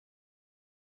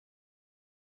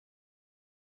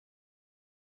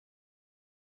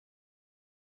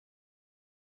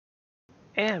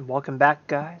And welcome back,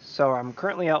 guys. So I'm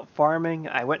currently out farming.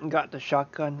 I went and got the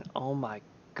shotgun. Oh my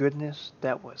goodness,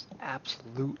 that was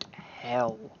absolute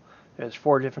hell. There's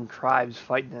 4 different tribes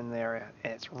fighting in there,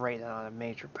 and it's right on a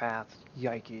major path.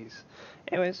 Yikes.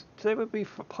 Anyways, today we'll be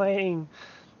playing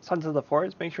Sons of the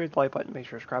Forest. Make sure to hit the like button, make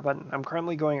sure to subscribe button. I'm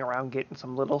currently going around getting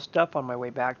some little stuff on my way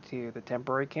back to the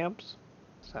temporary camps.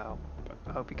 So,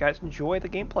 I hope you guys enjoy the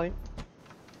gameplay.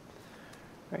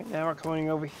 Right now we're going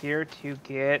over here to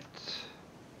get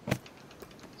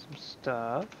some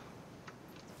stuff.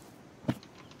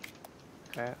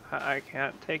 Okay, I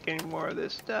can't take any more of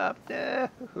this stuff. No.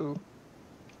 Toss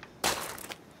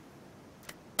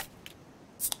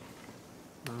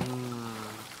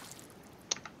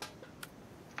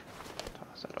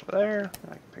that over there.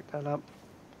 I can pick that up.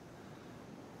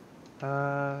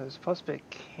 There's supposed to be a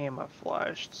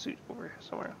camouflaged suit over here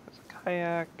somewhere. There's a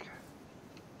kayak.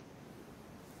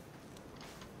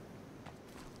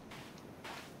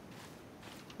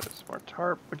 There's more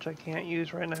tarp, which I can't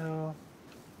use right now.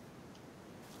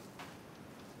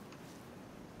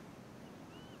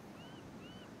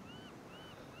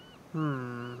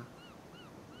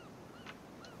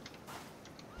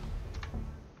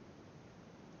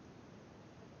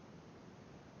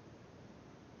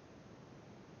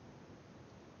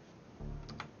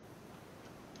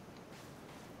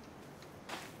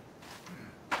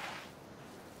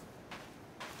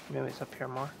 Maybe it's up here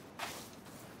more.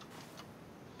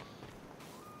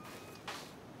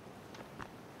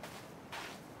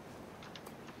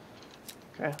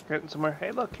 Okay, getting somewhere.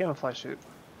 Hey, look, camouflage suit.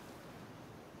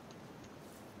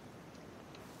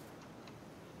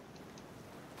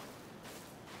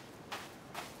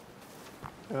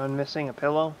 Anyone missing a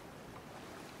pillow?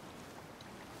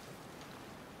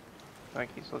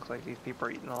 Like, these looks like these people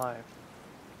are eaten alive.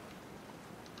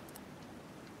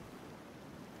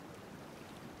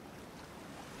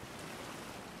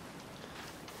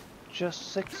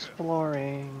 Just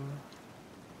exploring.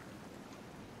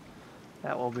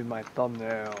 That will be my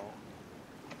thumbnail.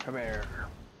 Come here.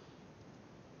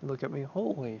 Look at me.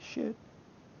 Holy shit.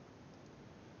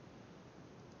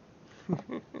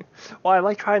 Well, I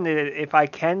like trying to, if I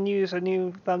can use a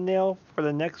new thumbnail for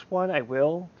the next one, I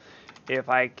will. If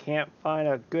I can't find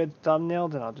a good thumbnail,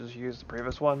 then I'll just use the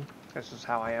previous one. This is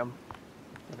how I am.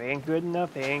 If it ain't good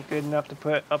enough, it ain't good enough to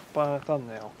put up on a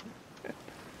thumbnail.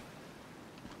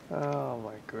 Oh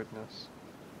my goodness.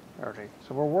 Alrighty,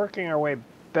 so we're working our way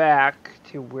back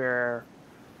to where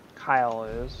Kyle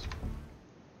is.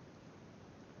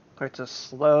 It's a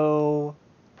slow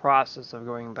process of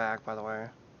going back, by the way.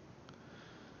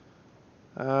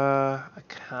 I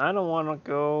kind of want to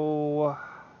go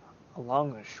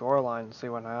along the shoreline and see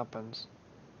what happens.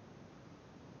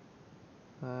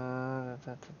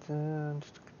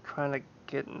 Just trying to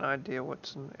get an idea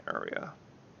what's in the area.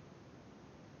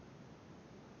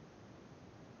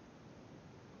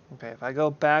 Okay, if I go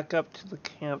back up to the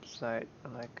campsite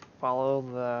and I follow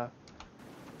the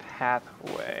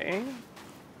pathway,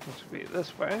 which would be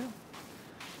this way,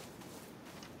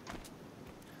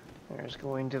 there's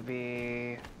going to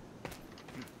be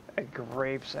a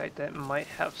gravesite that might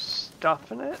have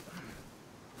stuff in it.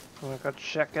 I'm gonna go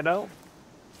check it out.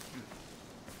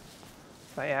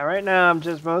 But yeah, right now I'm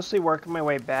just mostly working my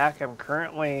way back. I'm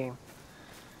currently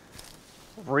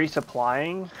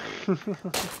resupplying.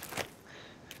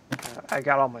 I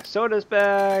got all my sodas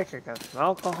back. I got some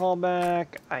alcohol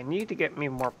back. I need to get me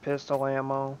more pistol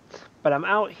ammo. But I'm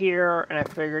out here and I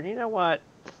figured, you know what?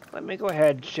 Let me go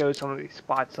ahead and show some of these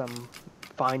spots I'm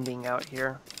finding out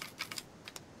here.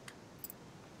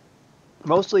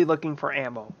 Mostly looking for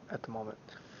ammo at the moment.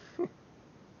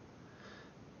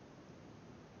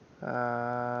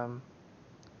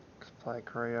 Supply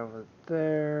crate over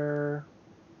there.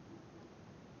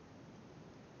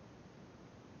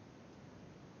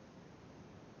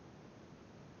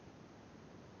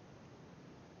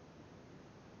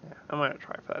 Yeah, I'm gonna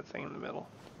try for that thing in the middle.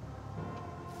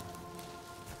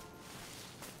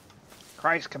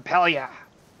 Christ compel ya!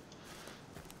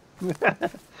 Look at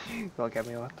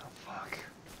me, what the fuck?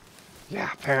 Yeah,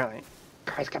 apparently.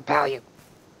 Christ compel you!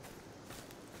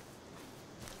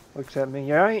 Looks at me,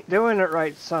 you ain't doing it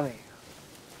right, Sonny.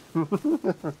 What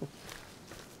do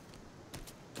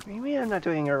you mean I'm not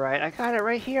doing it right? I got it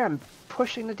right here. I'm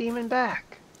pushing the demon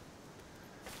back.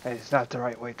 And it's not the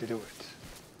right way to do it.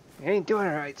 You ain't doing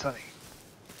it right, Sonny.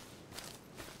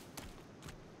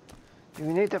 You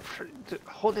need to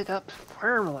hold it up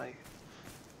firmly.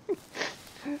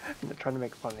 I'm not trying to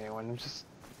make fun of anyone. I'm just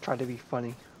trying to be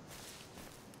funny.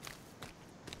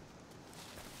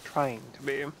 Trying to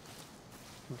be. I'm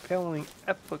failing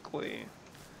epically.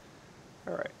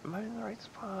 Alright, am I in the right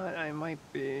spot? I might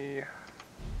be.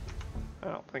 I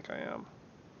don't think I am.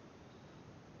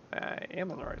 I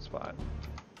am in the right spot.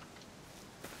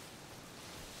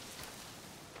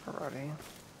 Alrighty.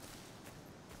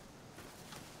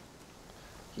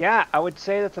 Yeah, I would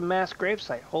say that's a mass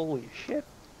gravesite. Holy shit.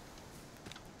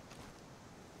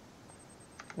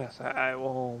 Yes, I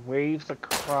will wave the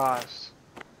cross,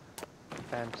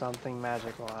 and something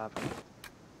magic will happen.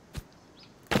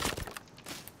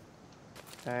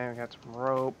 Okay, we got some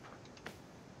rope.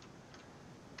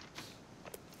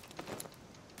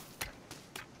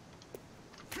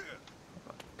 Oh,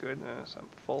 goodness, I'm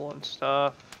full and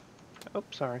stuff.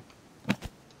 Oops, sorry.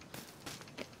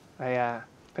 I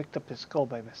picked up his skull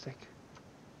by mistake.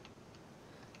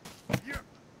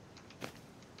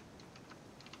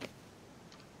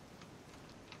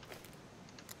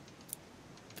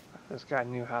 This guy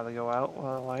knew how to go out with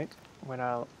a light. Went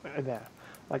out there.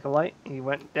 Like a light, he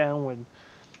went down with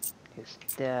his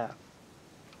staff.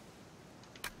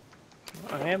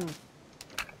 I am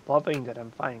loving that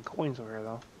I'm finding coins over here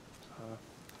though. So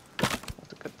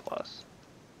that's a good plus.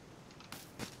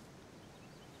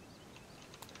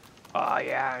 Oh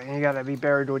yeah, you gotta be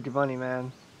buried with your money,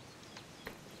 man.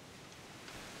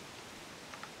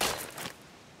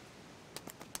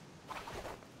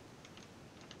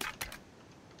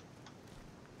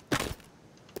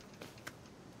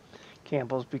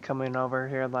 Campbell's be coming over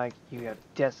here like, you have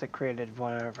desecrated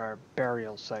one of our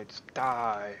burial sites.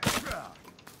 Die.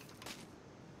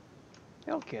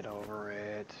 He'll get over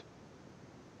it.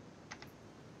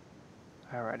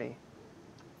 Alrighty.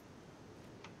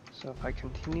 So if I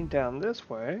continue down this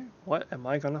way, what am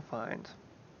I gonna find?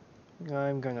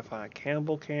 I'm gonna find a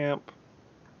Campbell camp.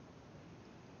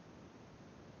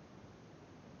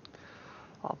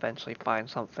 I'll eventually find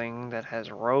something that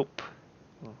has rope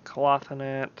and cloth in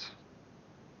it.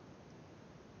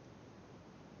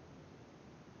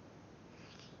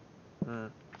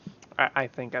 I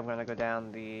think I'm gonna go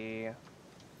down this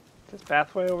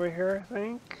pathway over here, I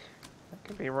think. I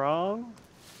could be wrong.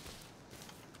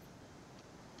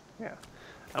 Yeah.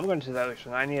 I'm going to the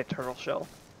ocean. I need a turtle shell.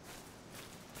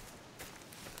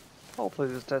 Hopefully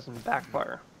this doesn't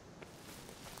backfire.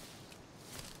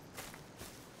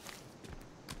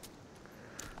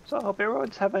 So I hope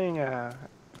everyone's having a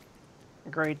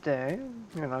great day.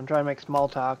 You know, I'm trying to make small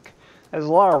talk. There's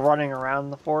a lot of running around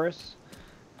the forest.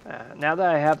 Now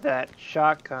that I have that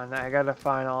shotgun, I gotta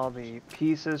find all the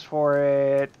pieces for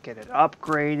it, get it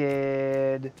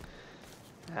upgraded.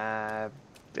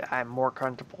 I'm more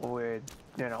comfortable with,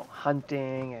 you know,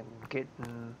 hunting and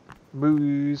getting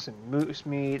moose and moose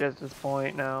meat at this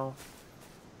point now.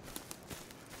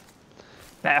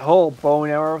 That whole bow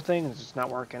and arrow thing is just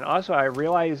not working. Also, I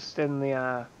realized in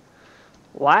the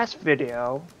last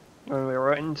video, when we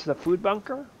were into the food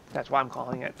bunker, that's why I'm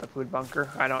calling it the food bunker.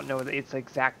 I don't know its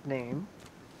exact name.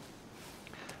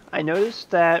 I noticed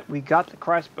that we got the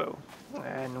crossbow,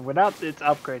 and without its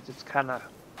upgrades, it's kind of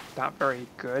not very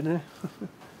good.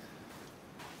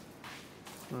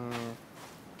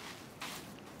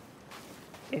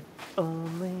 If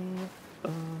only, if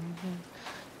only.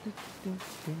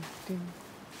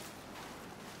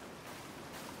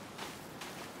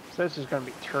 So this is going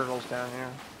to be turtles down here.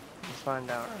 Let's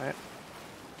find out, right?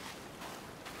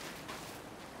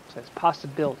 It says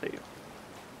possibility.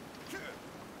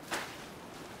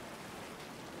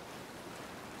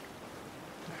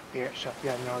 Fear shall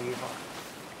fear no evil.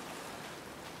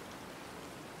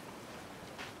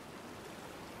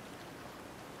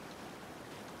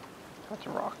 That's a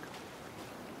rock.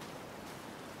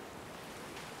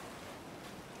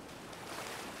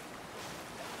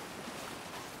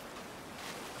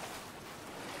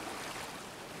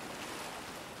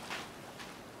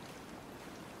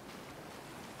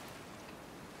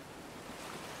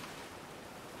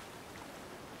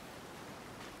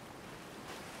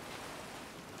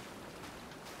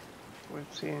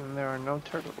 We've seen there are no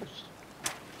turtles. I was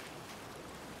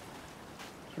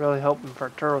really hoping for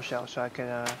a turtle shell so I could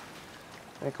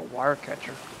make a wire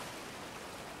catcher.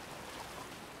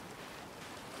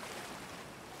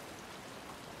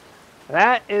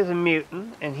 That is a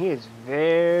mutant, and he is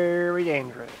very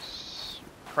dangerous.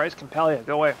 Christ compel you,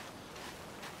 go away.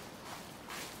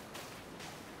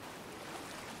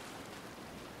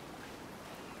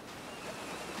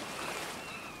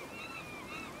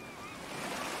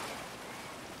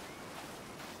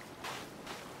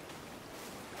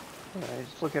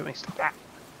 Just look at me stat.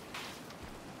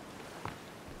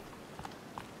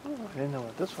 Oh, I didn't know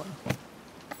about this one.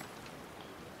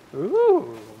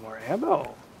 Ooh, more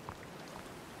ammo.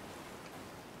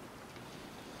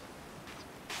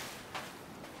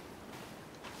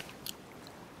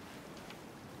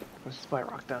 Where's this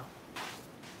white rock now?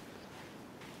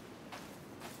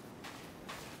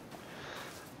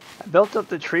 built up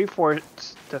the tree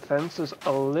fort's defenses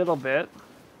a little bit.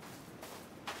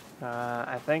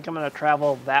 I think I'm going to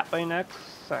travel that way next.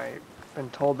 I've been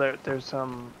told that there's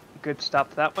some good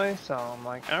stuff that way, so I'm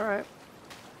like, alright.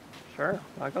 Sure,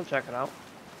 I'll go check it out.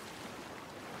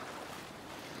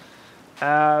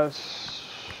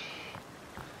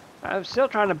 I'm still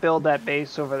trying to build that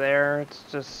base over there. It's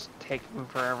just taking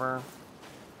forever.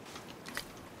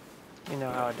 You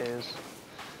know how it is.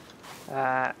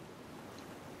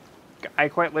 I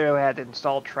quite literally had to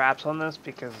install traps on this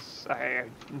because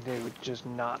they would just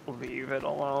not leave it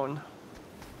alone.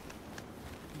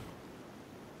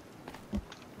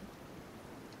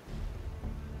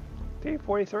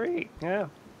 P43, yeah.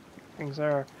 Things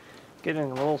are getting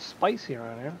a little spicy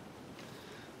around here.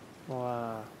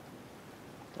 Wow.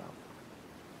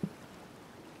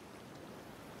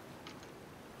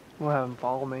 We'll have him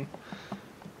follow me.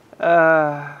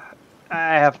 I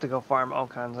have to go farm all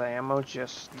kinds of ammo,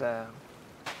 just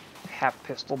half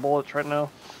pistol bullets right now.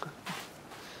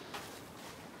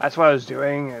 That's what I was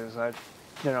doing, is I,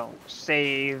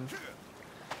 save,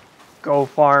 go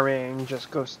farming, just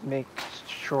go make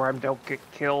sure I don't get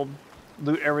killed,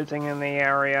 loot everything in the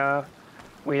area,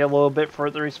 wait a little bit for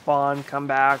it to respawn, come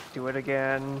back, do it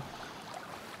again.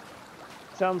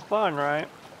 Sounds fun, right?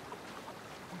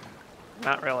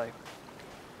 Not really.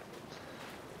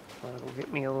 We'll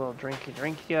get me a little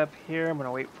drinky up here. I'm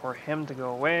gonna wait for him to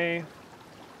go away.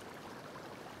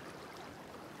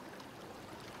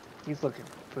 He's looking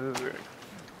for food.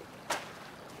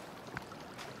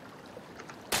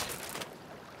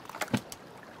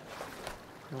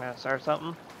 I'm gonna start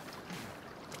something.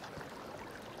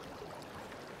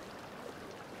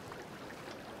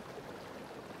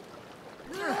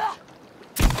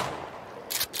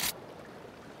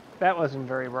 That wasn't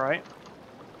very bright.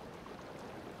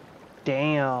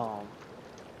 Damn.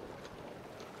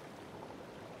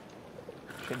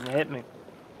 Shouldn't have hit me.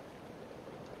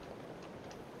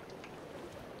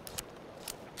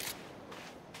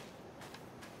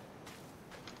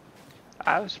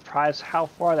 I was surprised how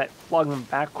far that flung him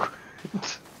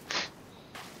backwards.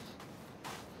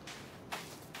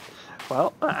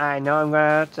 Well, I know I'm gonna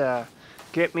have to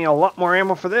get me a lot more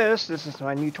ammo for this. This is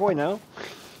my new toy now.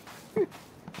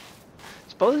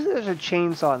 Suppose there's a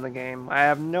chainsaw in the game. I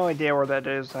have no idea where that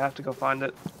is. I have to go find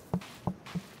it.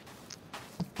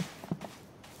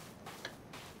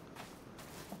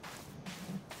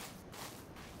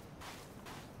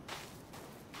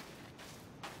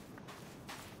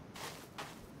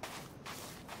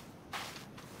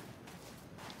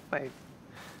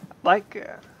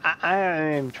 I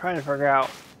am trying to figure out.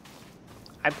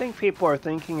 I think people are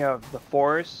thinking of the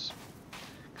forest,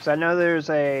 because I know there's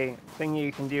a thing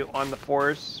you can do on the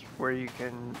forest where you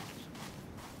can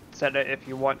set it if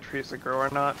you want trees to grow or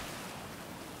not.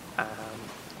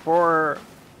 For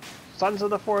Sons of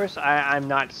the Forest, I'm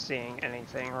not seeing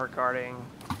anything regarding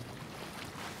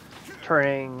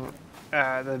turning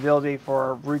the ability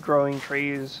for regrowing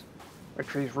trees, or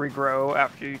trees regrow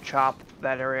after you chop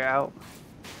that area out.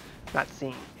 Not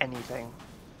seeing anything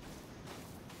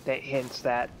that hints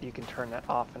that you can turn that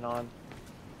off and on.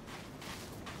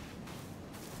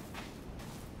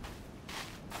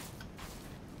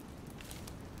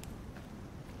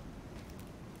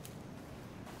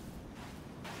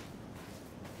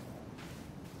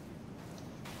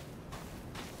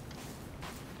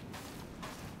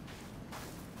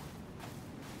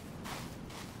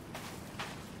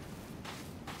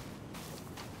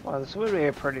 Well, this would be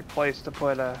a pretty place to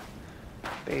put a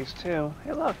base too.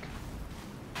 Hey, look!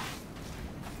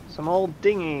 Some old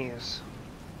dinghies.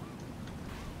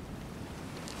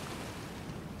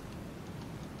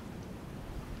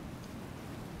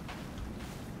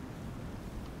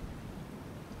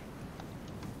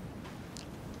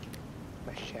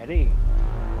 Machete.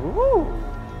 Ooh!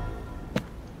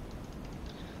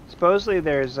 Supposedly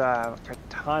there's a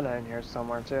katana in here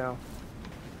somewhere too.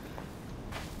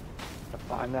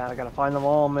 Find that. I gotta find them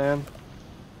all, man.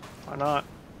 Why not?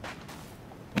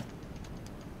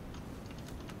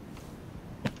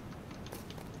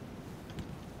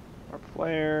 More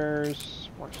flares.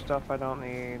 More stuff I don't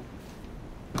need.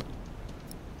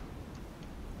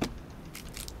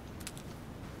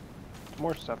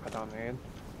 More stuff I don't need.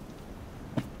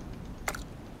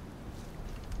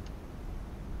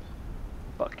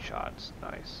 Buckshots.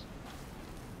 Nice.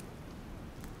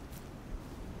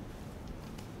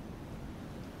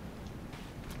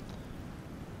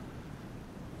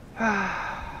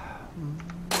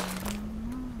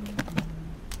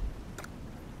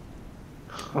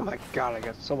 Oh my god, I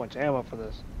got so much ammo for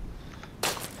this.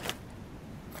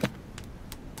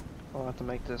 I'll have to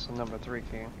make this a number 3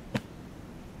 key.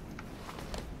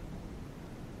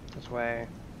 this way.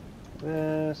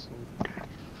 This.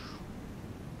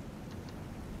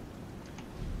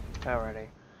 Alrighty.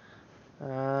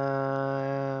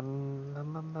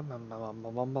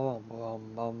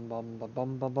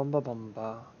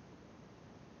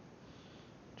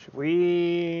 Should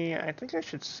we... I think I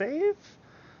should save.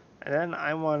 And then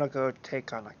I want to go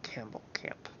take on a Campbell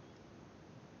camp.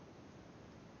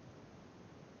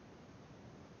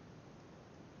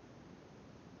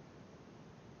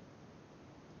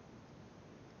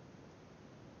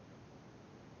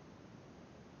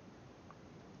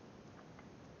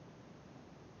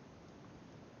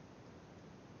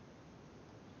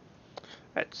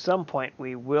 At some point,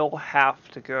 we will have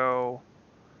to go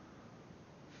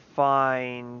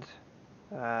find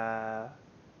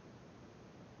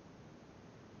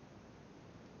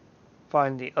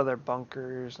find the other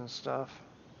bunkers and stuff.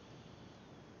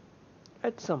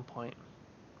 At some point.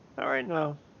 Not right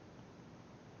now.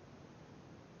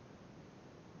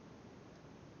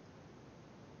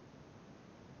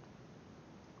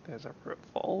 There's a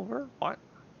revolver? What?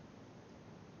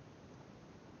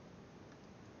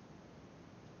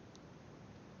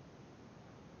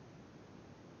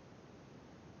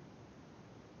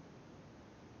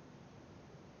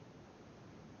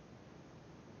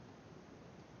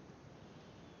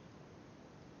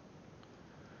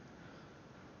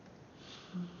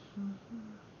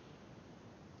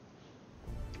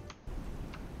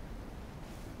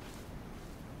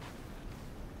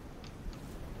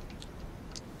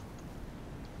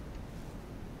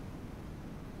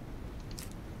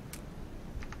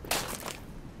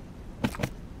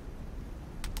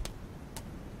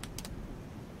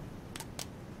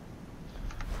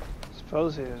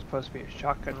 Supposedly there's supposed to be a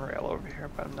shotgun rail over here,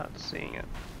 but I'm not seeing it.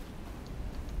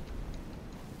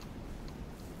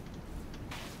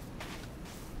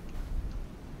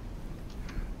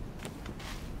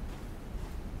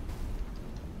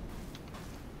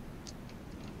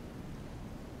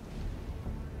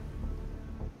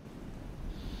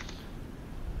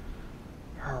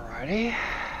 Alrighty.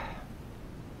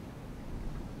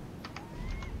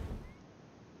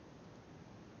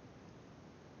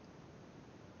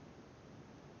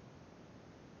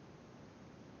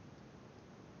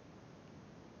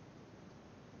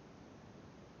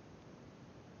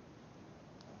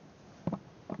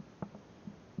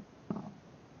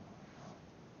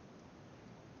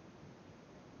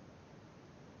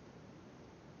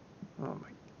 Oh my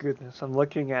goodness, I'm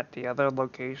looking at the other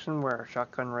location where a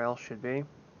shotgun rail should be.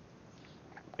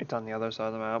 It's on the other side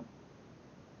of the map.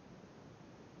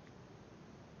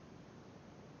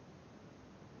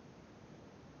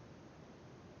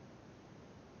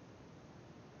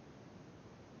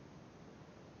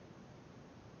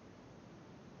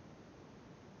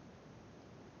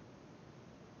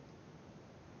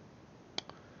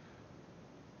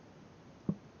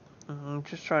 I'm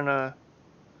just trying to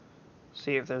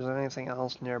see if there's anything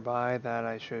else nearby that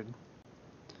I should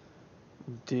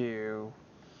do.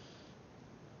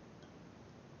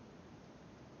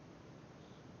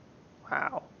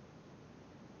 Wow.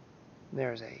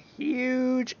 There's a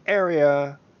huge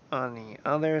area on the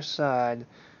other side.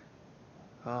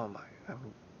 Oh my,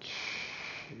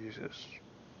 Jesus.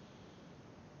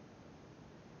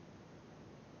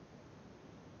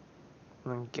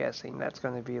 I'm guessing that's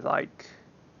going to be like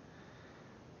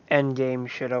endgame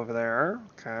shit over there.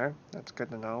 Okay, that's good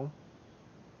to know.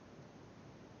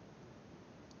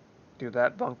 Do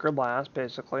that bunker last,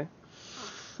 basically.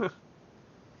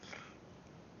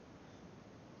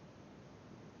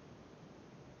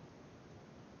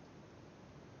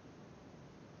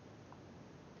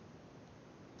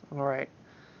 Alright.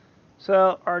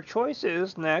 So, our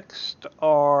choices next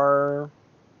are...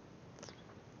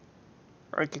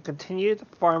 I could continue to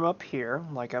farm up here,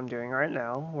 like I'm doing right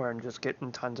now, where I'm just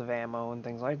getting tons of ammo and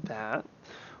things like that.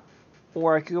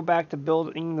 Or I could go back to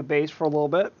building the base for a little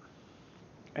bit,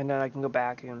 and then I can go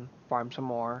back and farm some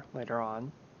more later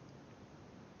on.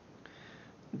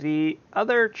 The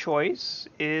other choice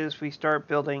is we start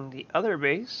building the other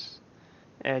base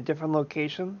at a different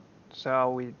location.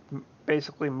 So we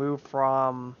basically move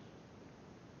from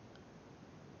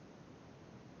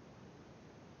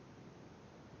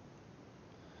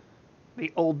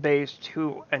the old base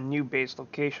to a new base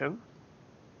location.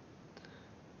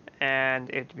 And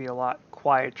it'd be a lot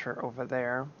quieter over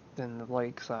there than the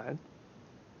lakeside.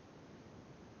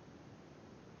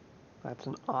 That's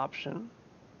an option.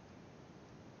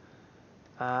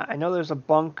 I know there's a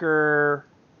bunker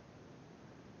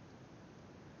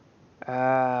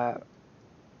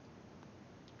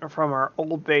from our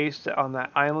old base on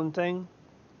that island thing,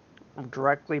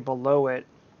 directly below it,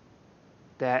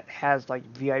 that has like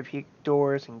VIP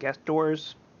doors and guest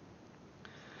doors.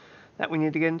 that we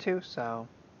need to get into, so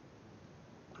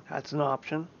that's an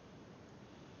option.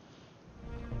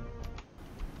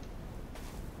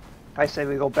 I say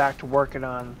we go back to working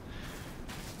on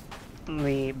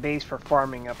the base for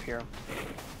farming up here.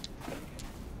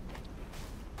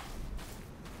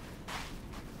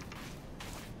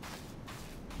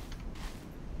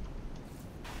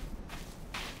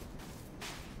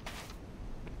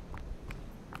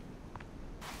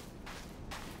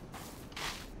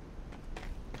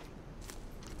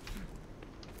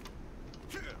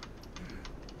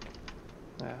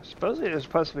 Supposedly there's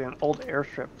supposed to be an old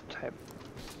airstrip type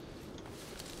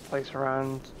place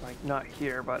around, like not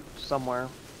here, but somewhere.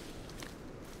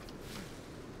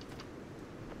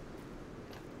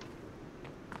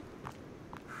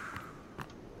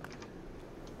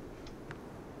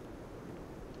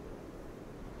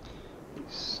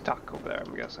 He's stuck over there,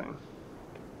 I'm guessing.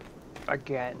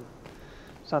 Again.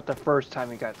 It's not the first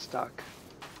time he got stuck.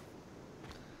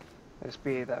 This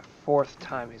be the fourth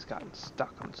time he's gotten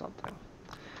stuck on something.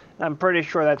 I'm pretty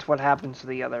sure that's what happens to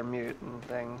the other mutant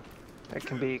thing. It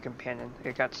can be a companion.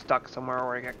 It got stuck somewhere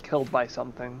or it got killed by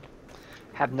something.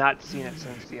 Have not seen it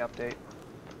since the update.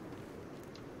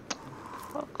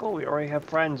 Oh, cool. We already have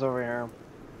friends over here.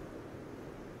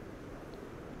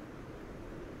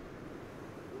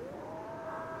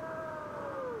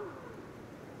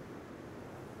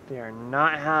 They are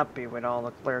not happy with all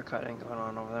the clear cutting going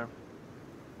on over there.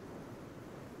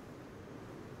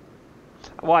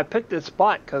 Well, I picked this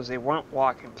spot because they weren't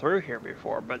walking through here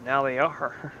before, but now they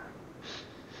are.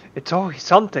 It's always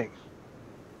something.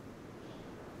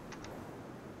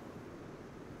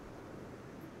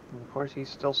 And of course, he's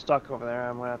still stuck over there.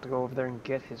 I'm going to have to go over there and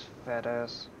get his fat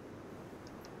ass.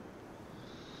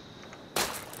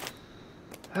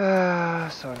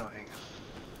 So annoying.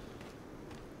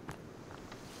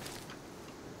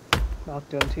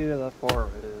 Knocked into the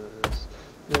forest.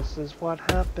 This is what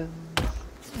happens.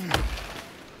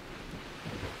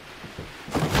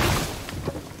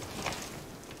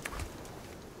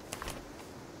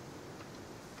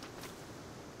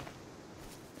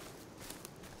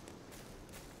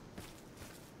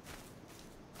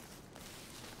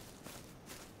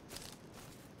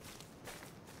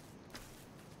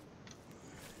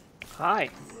 Hi.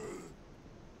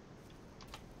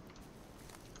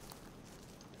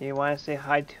 You want to say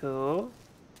hi too?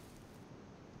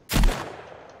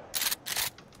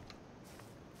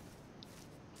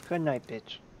 Good night,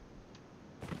 bitch.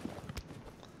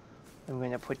 I'm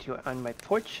going to put you on my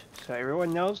porch so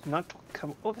everyone knows not to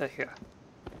come over here.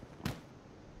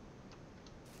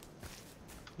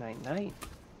 Night night.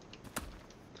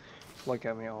 Look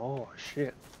at me. Oh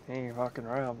shit. Ain't fucking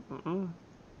around.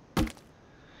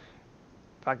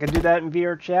 If I could do that in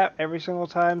VR chat every single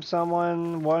time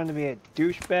someone wanted to be a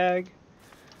douchebag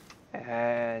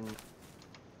and,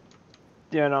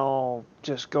 you know,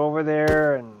 just go over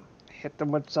there and hit them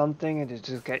with something and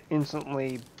just get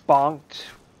instantly bonked,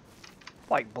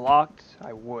 like blocked,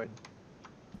 I would.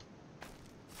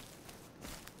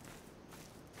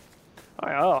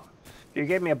 Oh, if you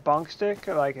gave me a bonk stick,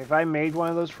 like if I made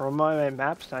one of those for one of my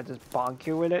maps and I just bonk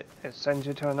you with it, it sends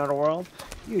you to another world,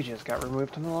 you just got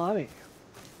removed from the lobby.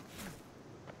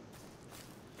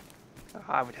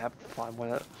 I would have fun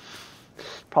with it.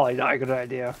 Probably not a good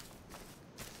idea.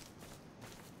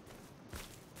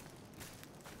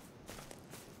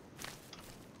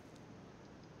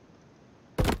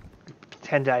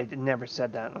 Pretend I never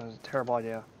said that. It was a terrible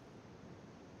idea.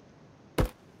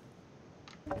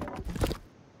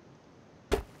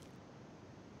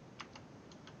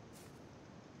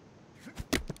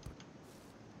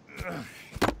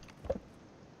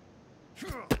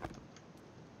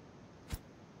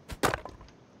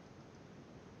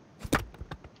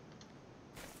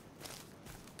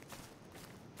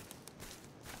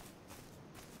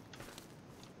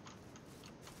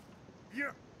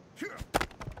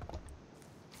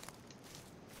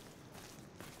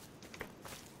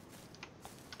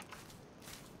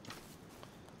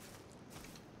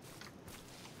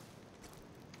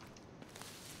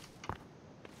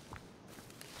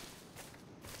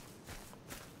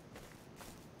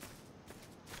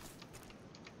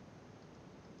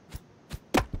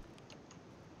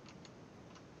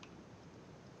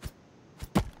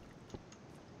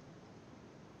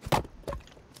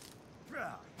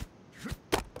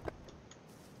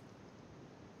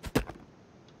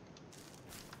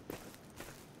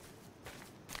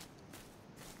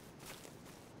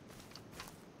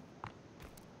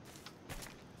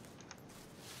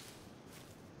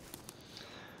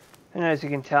 And as you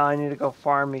can tell, I need to go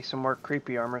farm me some more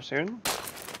creepy armor soon.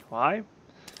 Why?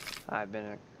 I've been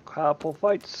in a couple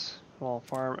fights while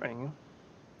farming.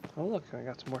 Oh look, I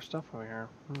got some more stuff over here.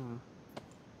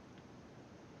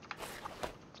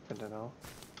 It's good to know.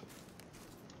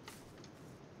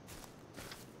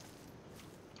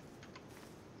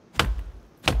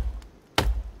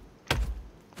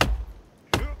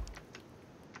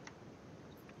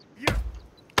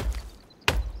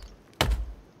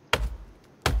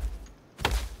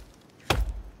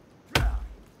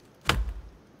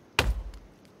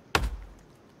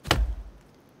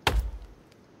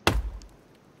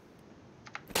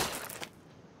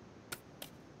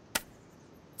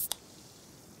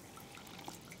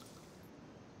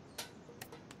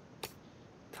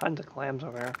 Tons of clams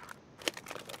over here.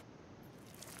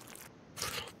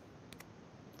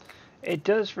 It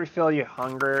does refill your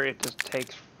hunger, it just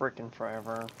takes freaking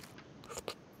forever.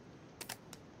 Just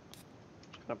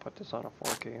gonna put this on a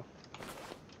 4K.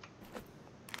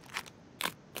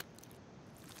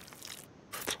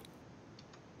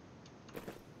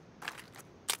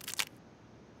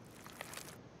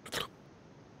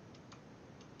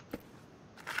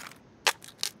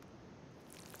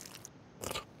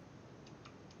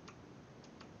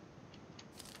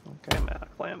 Okay, I'm out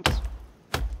of clams.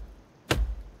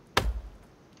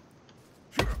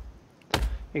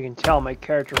 You can tell my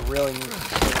character really needs to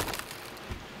sleep.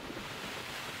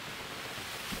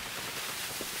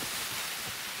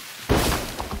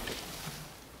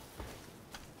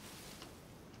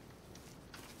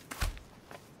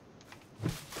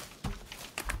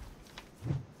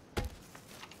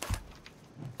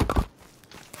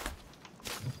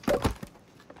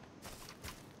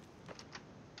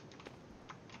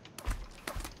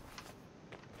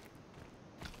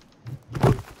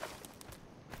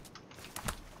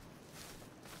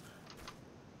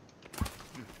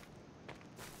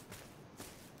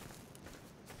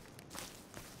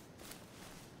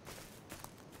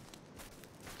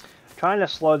 Trying to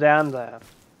slow down the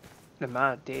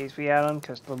amount of days we add on,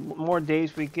 because the more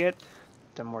days we get,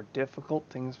 the more difficult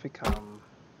things become.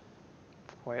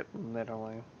 Quite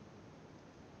literally.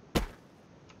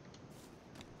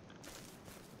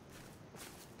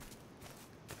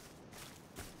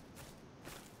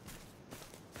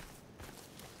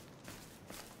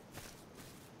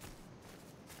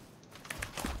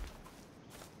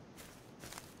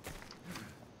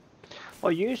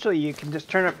 Well, usually you can just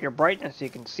turn up your brightness so you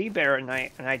can see better at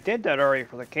night, and I did that already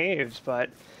for the caves,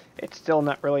 but it's still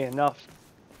not really enough.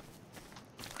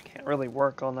 Can't really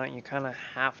work all night. You kind of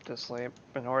have to sleep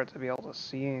in order to be able to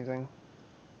see anything.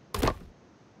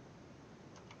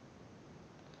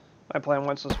 My plan,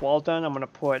 once this wall's done, I'm going to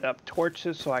put up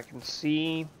torches so I can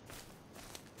see.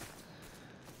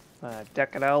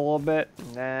 Deck it out a little bit,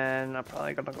 and then I'm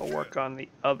probably going to go work on the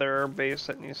other base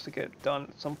that needs to get done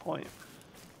at some point.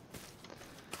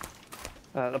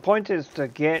 The point is to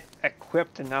get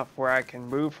equipped enough where I can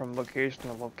move from location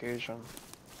to location.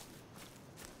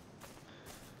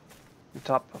 On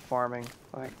top of farming.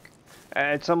 Like,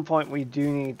 at some point we do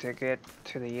need to get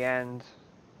to the end.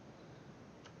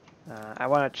 I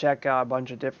want to check out a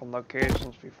bunch of different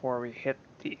locations before we hit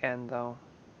the end though.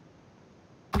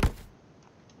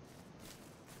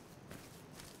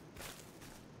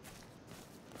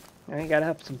 And you gotta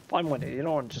have some fun with it. You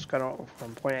don't just go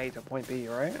from point A to point B,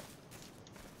 right?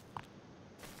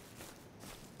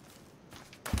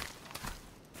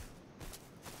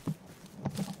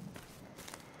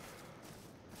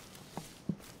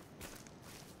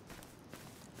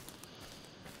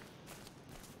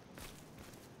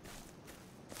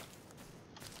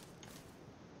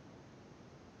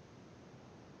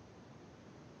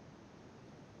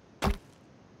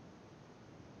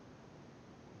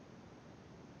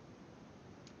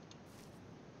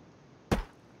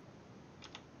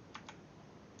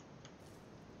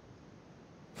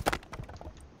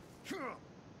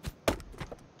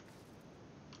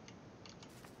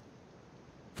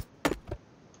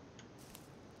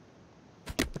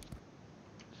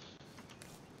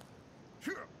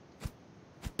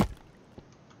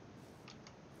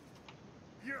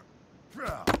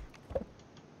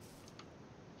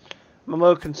 I'm a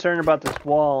little concerned about this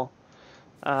wall.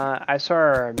 I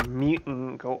saw a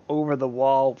mutant go over the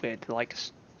wall with like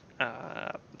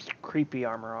creepy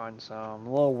armor on, so I'm a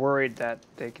little worried that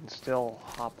they can still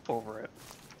hop over it.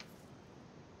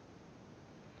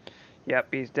 Yep,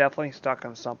 he's definitely stuck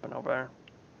on something over there.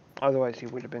 Otherwise he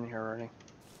would have been here already.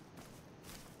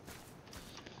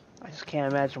 I just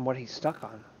can't imagine what he's stuck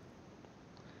on.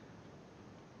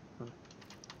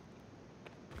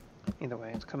 Either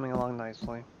way, it's coming along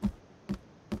nicely.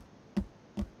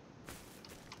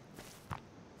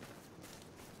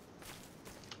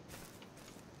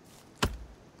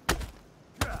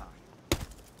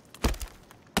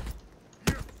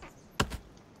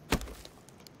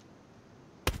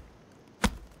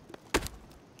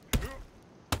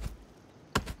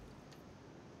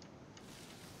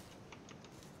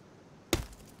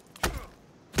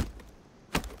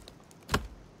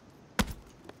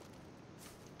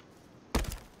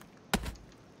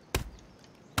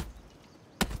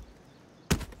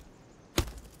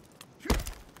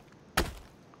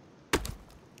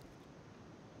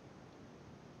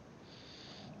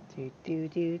 Do do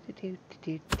do do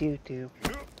do do do.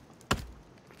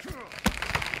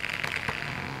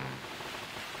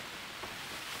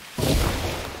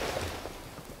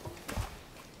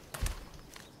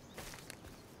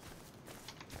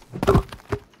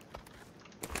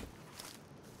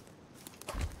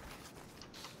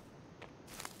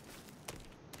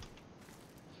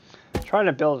 Trying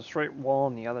to build a straight wall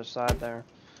on the other side there.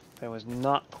 It was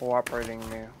not cooperating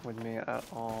with me at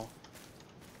all.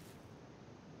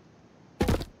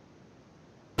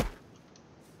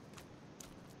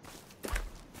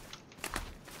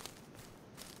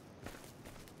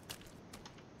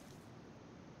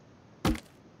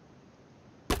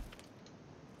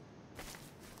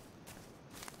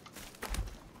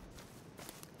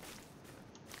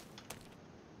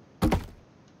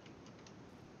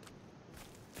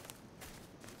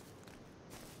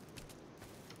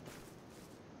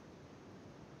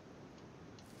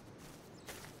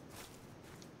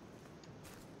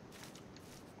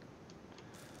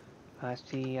 I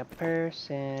see a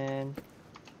person.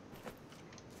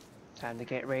 Time to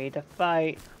get ready to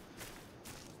fight.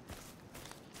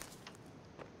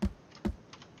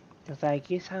 It's like,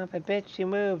 you son of a bitch, you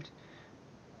moved.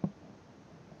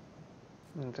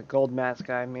 And it's a gold mask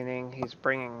guy, meaning he's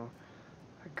bringing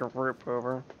a group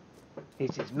over.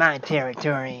 This is my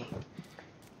territory.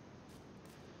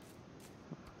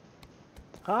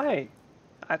 Hi.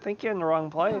 I think you're in the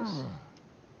wrong place.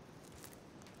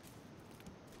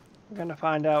 We're gonna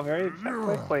find out very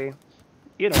quickly.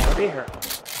 You don't want to be here.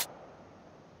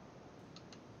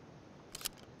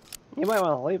 You might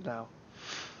want to leave now.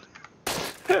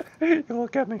 You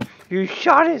look at me. You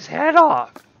shot his head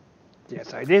off.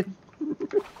 Yes, I did.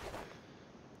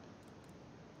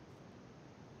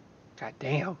 God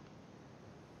damn.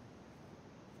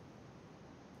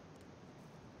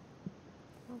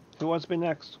 Who wants to be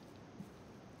next?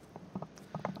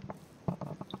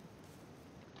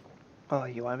 Oh,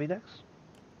 you want to be next?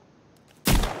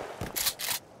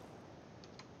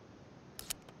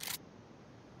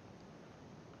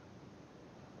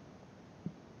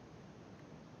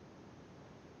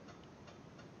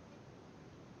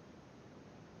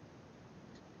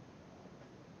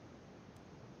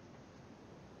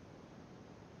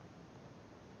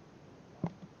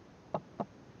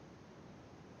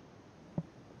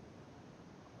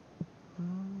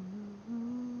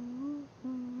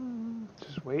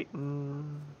 Just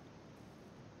waiting.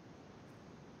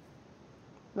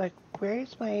 Like,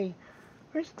 where's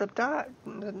the dot,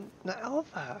 the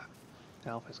alpha? The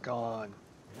alpha's gone.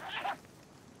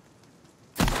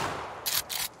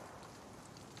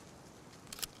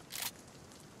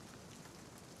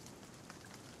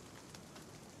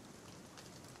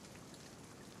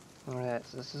 Alright,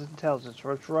 so this is intelligence.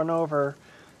 Let's run over.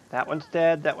 That one's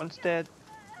dead, that one's dead.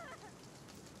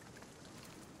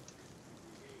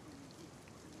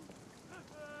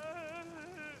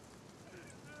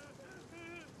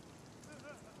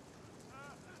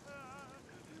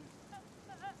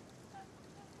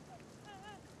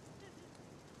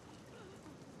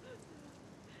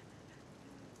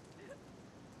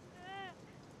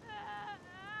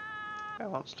 I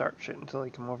won't start shit until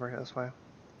he come over here this way.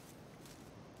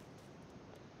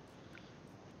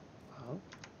 Oh.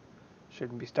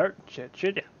 Shouldn't be starting shit,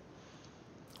 should ya?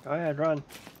 Go ahead, run.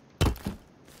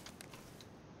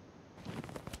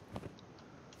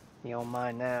 You don't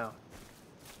mind now.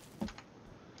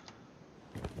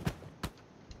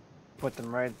 Put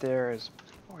them right there as...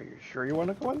 Are you sure you want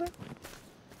to go in there?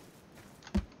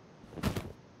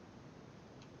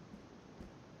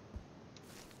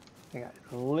 They got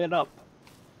lit up.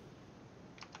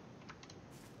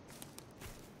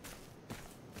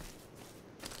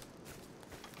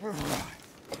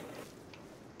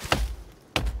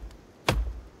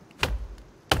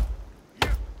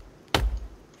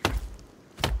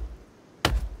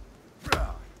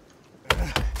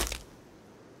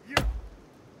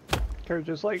 They're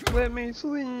just like, let me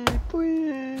sleep,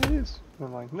 please.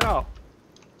 I'm like, no.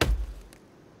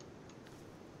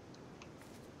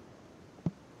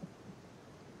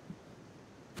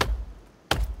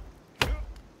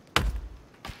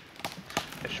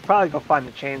 I should probably go find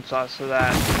the chainsaw so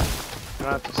that I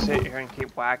don't have to sit here and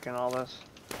keep whacking all this.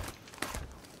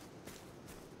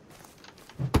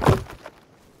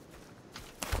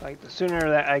 Like, the sooner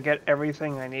that I get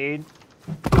everything I need,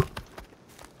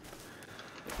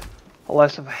 the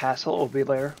less of a hassle it will be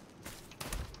later.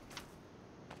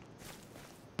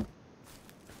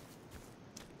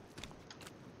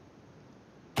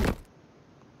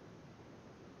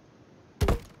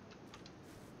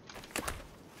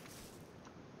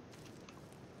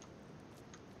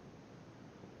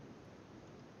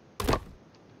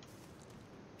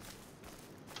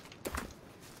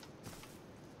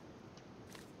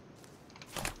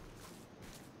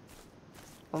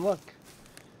 Oh look,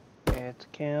 it's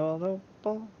Cannibal.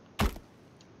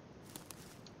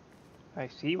 I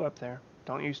see you up there.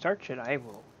 Don't you start shit, I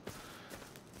will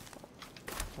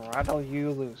rattle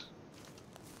you loose.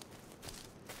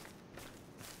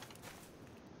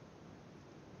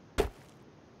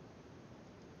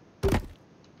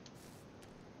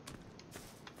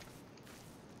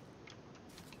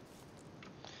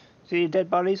 See dead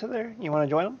bodies up there? You want to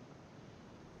join them?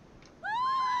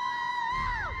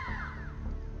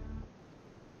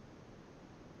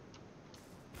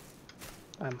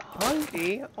 I'm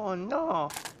hungry. Oh no.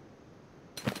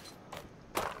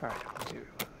 Alright, let's do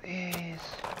this.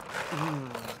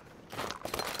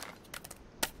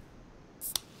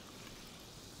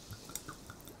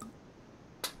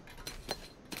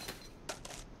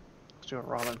 Let's do a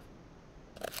ramen.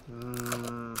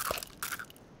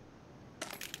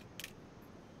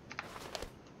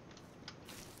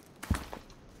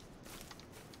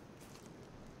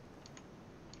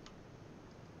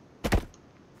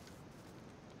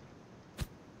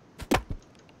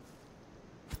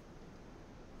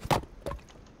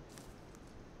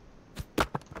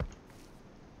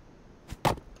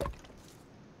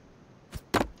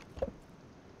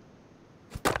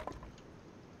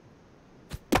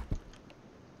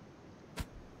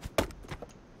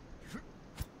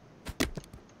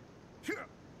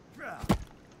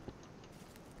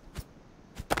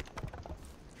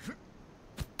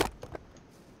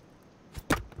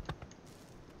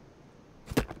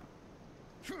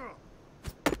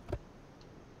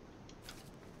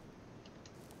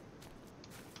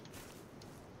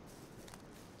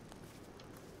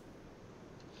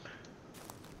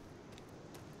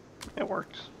 It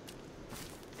works.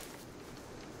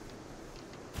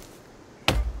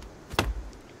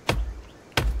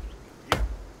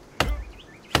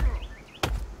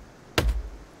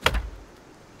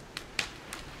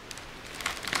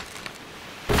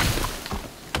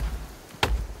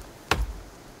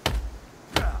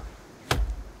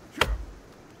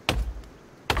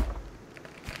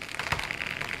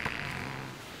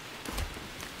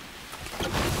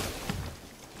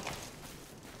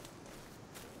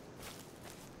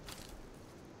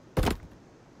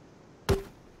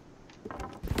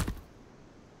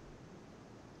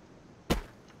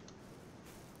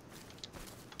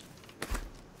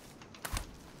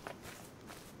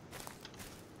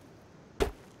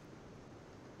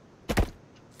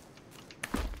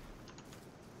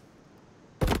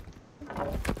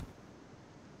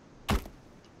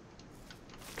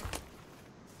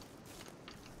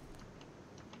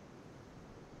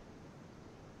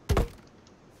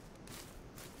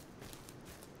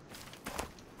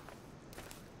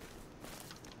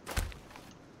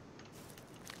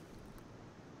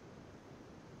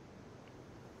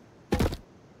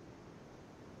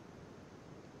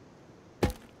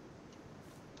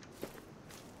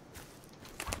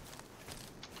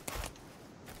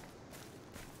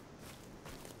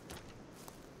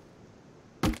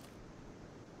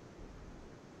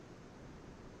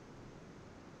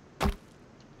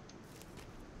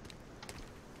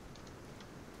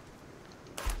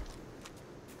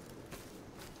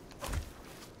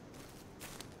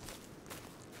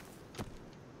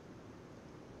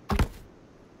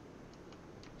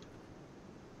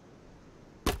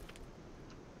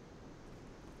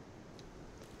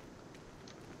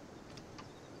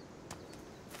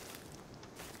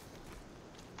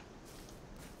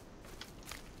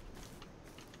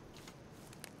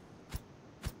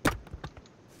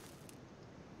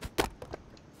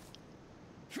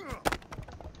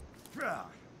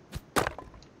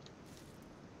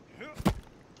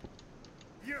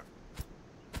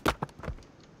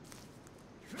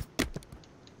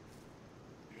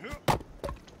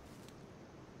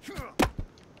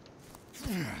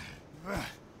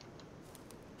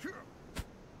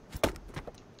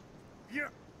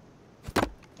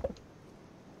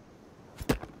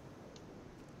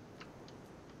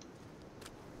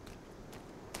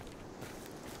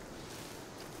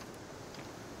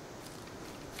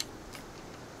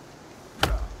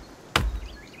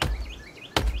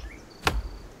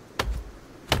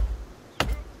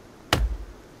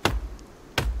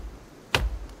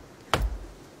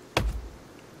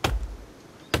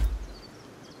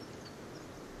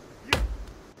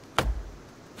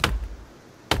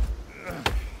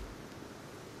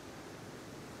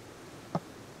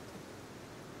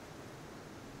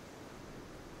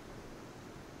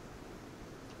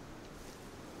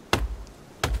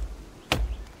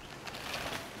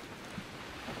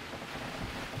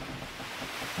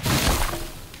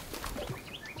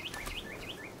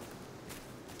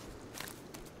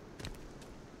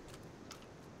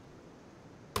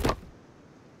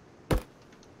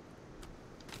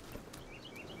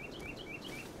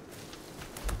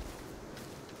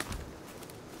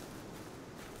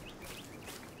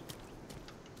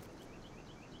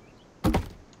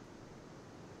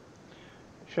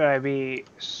 Should I be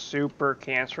super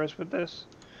cancerous with this?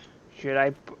 Should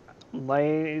I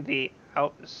lay the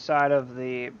outside of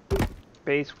the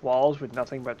base walls with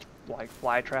nothing but like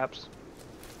fly traps?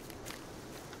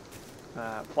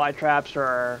 Fly traps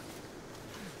are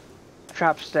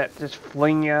traps that just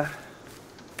fling you.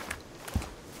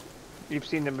 You've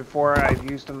seen them before.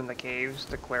 I've used them in the caves,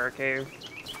 the Clara cave.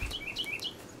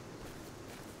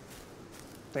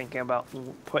 Thinking about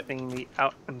putting the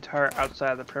entire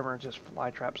outside of the perimeter just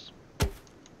fly traps.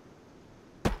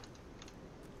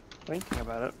 Thinking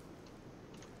about it.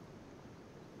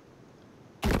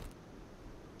 Go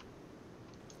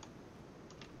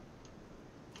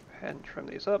ahead and trim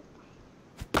these up.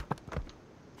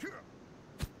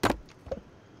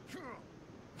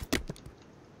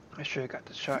 I should have got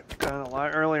the shotgun a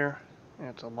lot earlier. Yeah,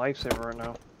 it's a lifesaver right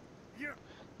now.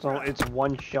 So it's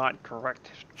one shot, direct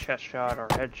chest shot or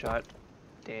headshot.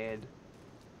 Dead.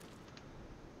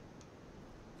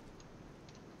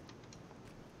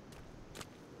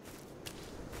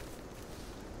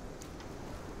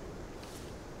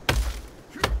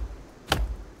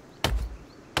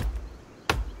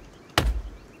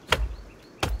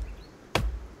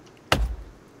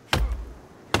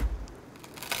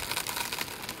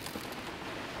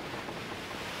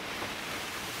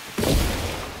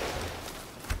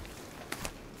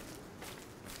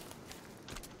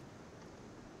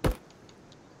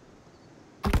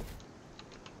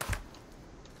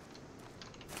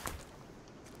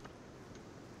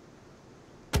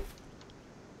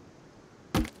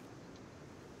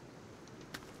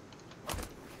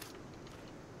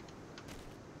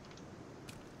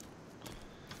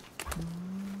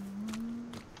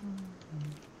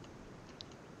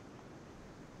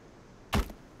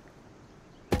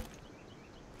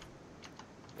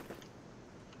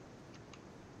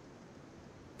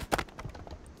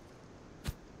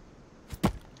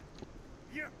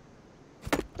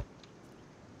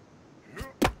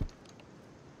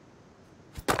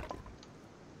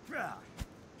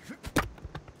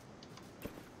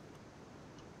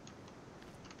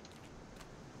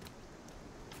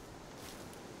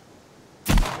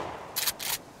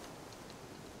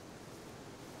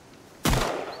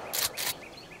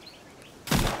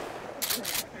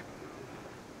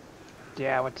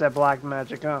 Yeah, what's that black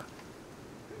magic, huh?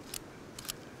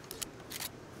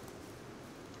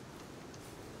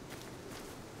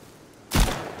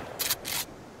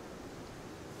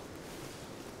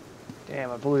 Damn,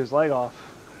 I blew his leg off.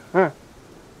 Huh.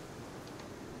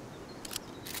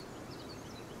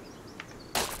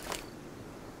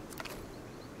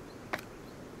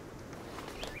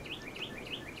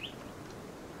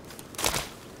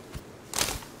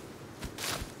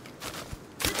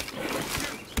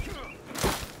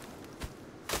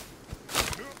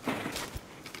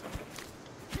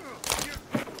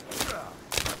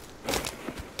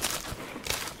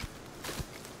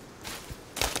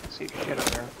 See shit up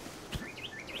there.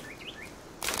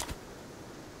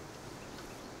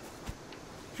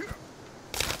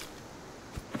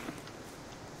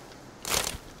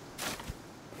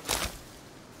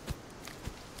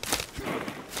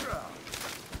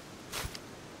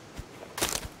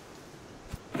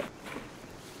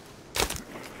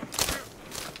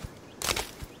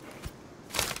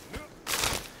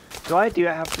 Do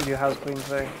I have to do house clean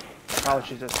today? Probably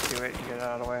should just do it and get it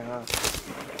out of the way, huh?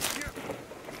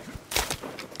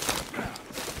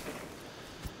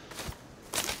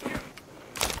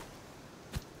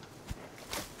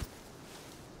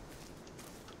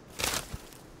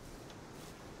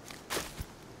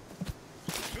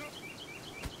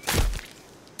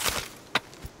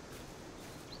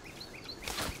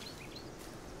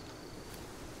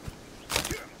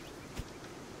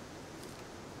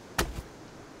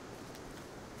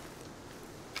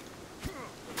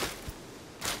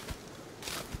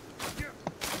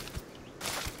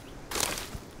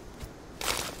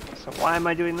 So why am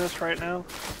I doing this right now?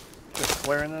 Just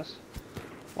clearing this?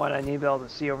 One, I need to be able to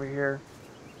see over here.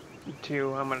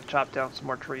 Two, I'm going to chop down some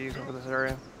more trees over this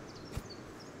area.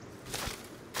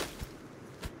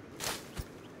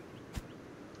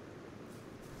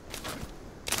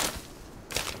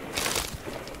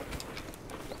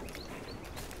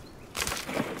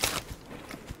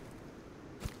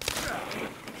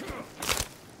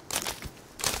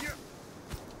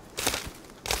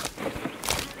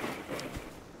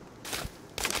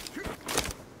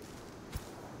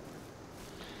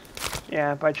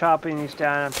 Yeah, by chopping these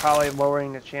down, I'm probably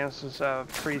lowering the chances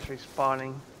of trees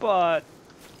respawning, but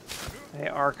they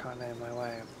are kind of in my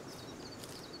way.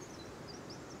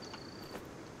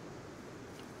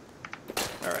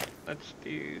 Alright, let's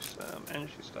do some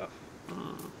energy stuff.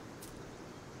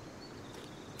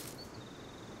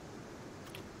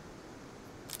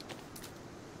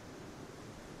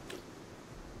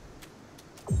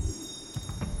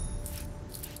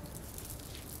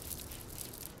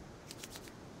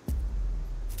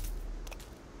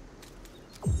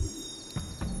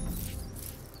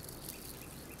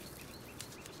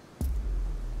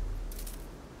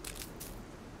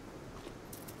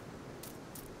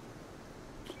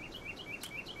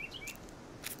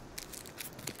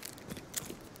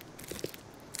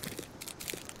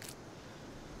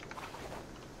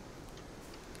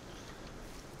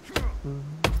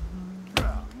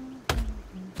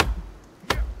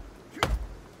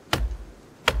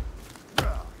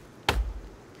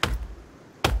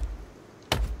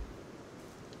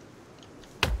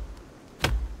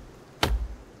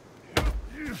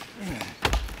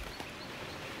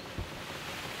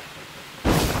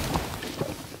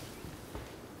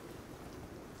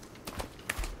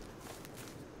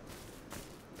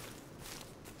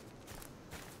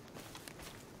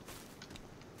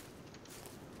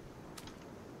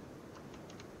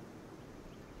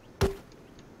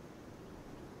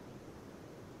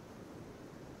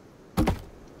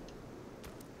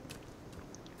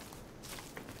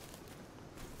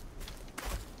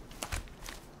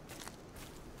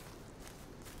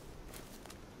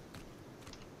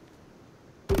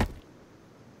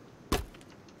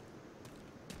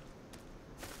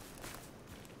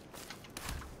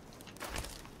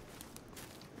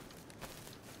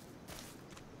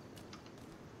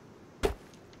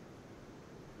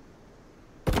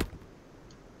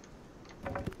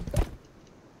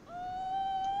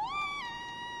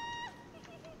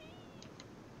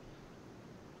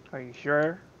 Are you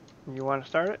sure you want to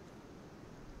start it?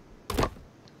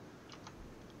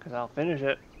 Because I'll finish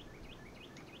it.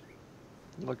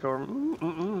 Look over.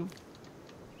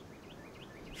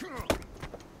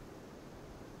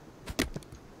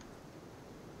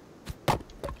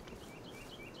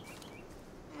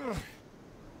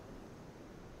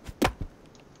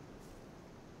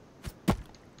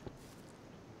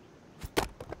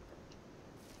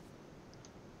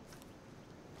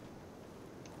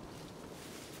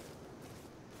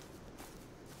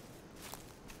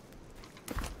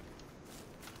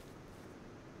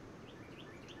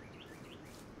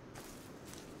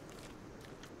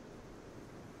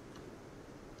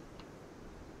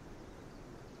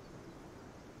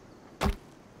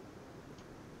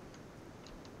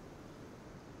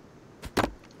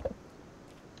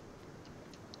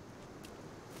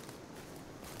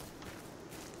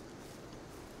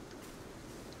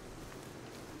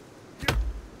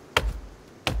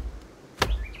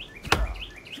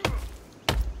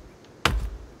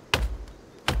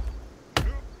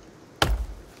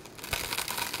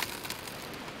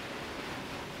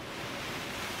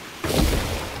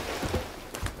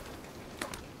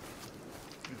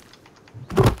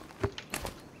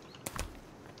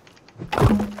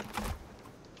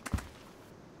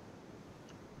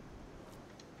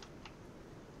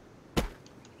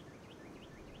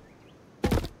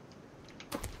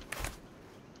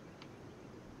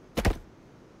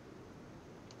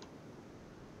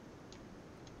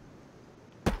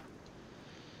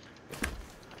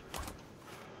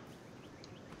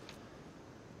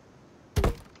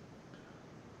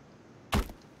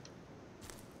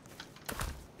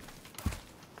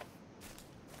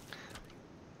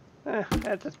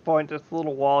 At this point, this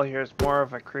little wall here is more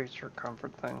of a creature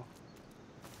comfort thing.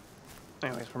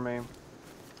 Anyways, for me,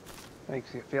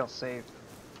 makes you feel safe,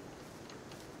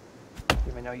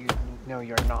 even though you know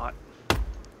you're not.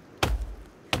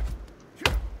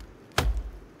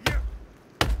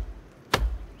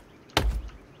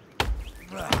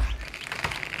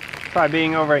 Try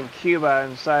being over in Cuba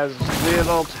inside this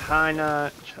little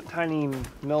tiny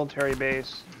military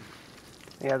base.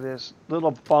 They have this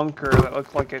little bunker that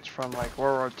looks like it's from like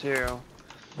World War II.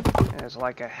 And there's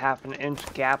like a ½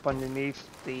 inch gap underneath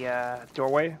the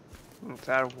doorway. It's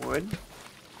out of wood.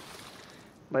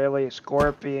 Literally,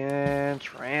 scorpions,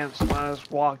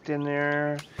 tarantulas walked in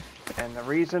there. And the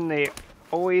reason they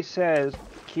always says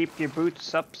keep your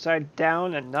boots upside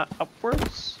down and not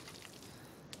upwards,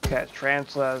 because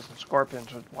tarantulas and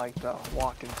scorpions would like to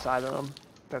walk inside of them.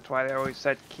 That's why they always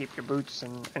said keep your boots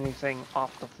and anything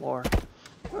off the floor.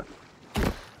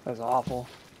 That's awful.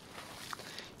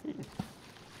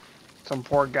 Some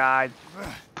poor guy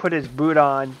put his boot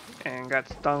on and got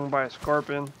stung by a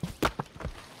scorpion.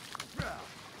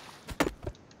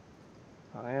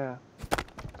 Oh yeah.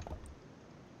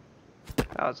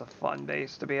 That was a fun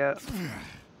base to be at.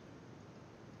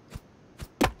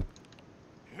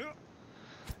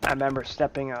 I remember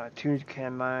stepping on a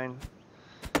toucan mine.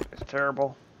 It's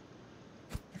terrible.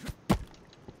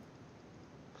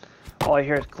 All I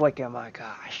hear is clicking. I'm like,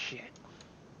 ah, shit.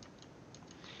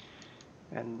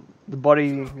 And the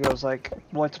buddy goes like,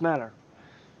 what's the matter?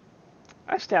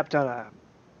 I stepped on a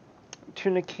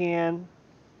tuna can,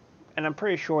 and I'm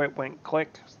pretty sure it went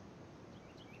click.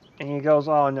 And he goes,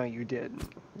 oh, no, you didn't.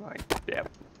 I'm like, yep.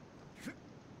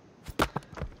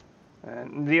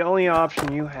 And the only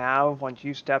option you have once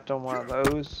you stepped on one of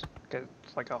those, because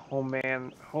it's like a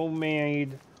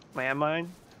homemade landmine,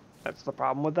 that's the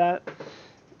problem with that.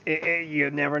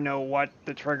 You never know what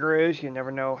the trigger is, you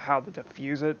never know how to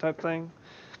defuse it type thing.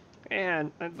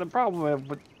 And the problem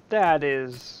with that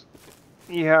is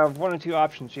you have one or two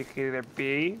options. You can either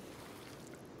B,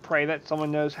 pray that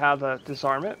someone knows how to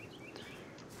disarm it,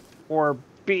 or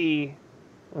B,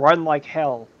 run like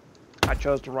hell I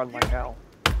chose to run like hell.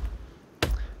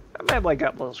 I may have like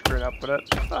got a little screwed up with it,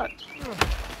 but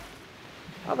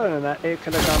other than that, it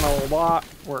could have gone a lot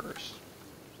worse.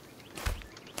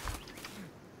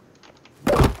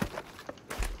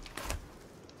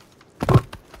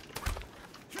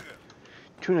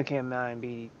 Tuna can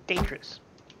be dangerous.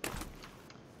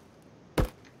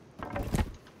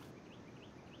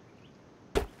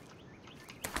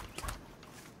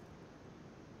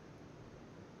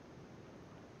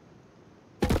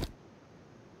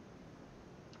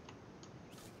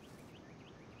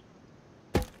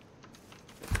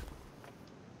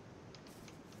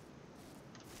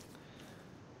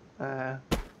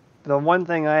 The one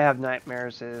thing I have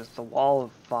nightmares is the wall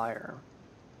of fire.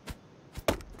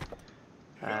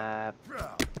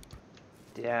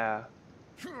 Yeah.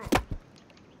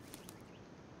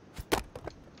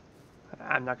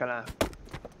 I'm not gonna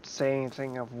say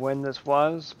anything of when this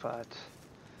was, but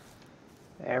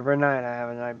every night I have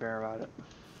a nightmare about it.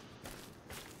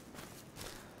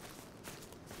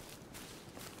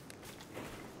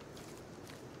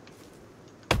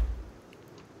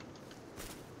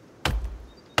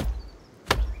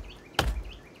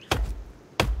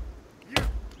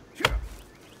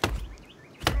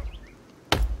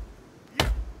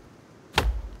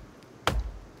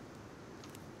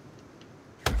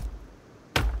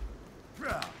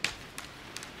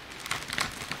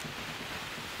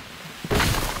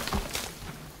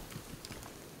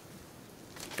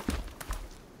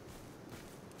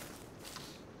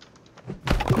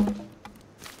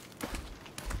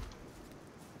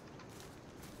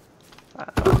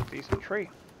 Decent tree.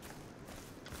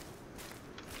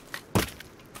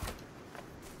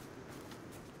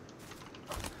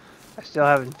 I still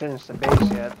haven't finished the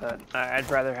base yet, but I'd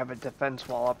rather have a defense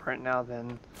wall up right now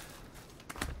than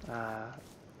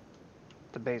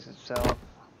the base itself.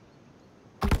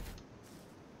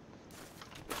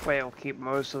 This way it'll keep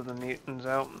most of the mutants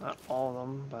out, not all of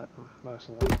them, but most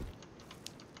of them.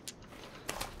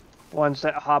 Ones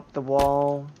that hop the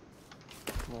wall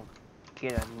will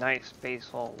get a nice base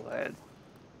full of lead.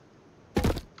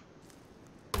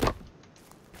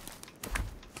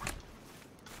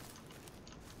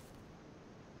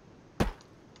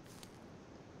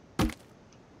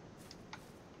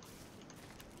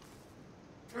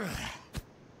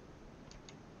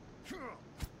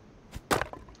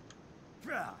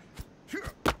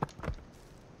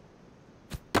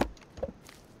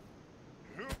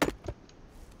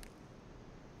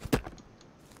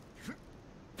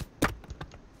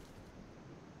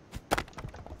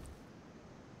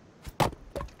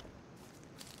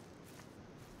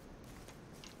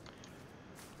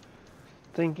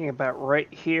 Thinking about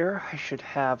right here, I should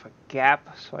have a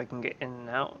gap so I can get in and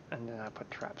out, and then I put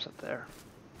traps up there.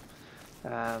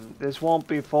 This won't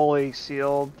be fully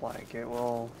sealed, like it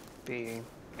will be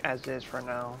as is for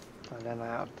now, and then I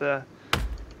have to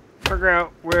figure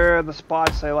out where the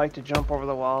spots they like to jump over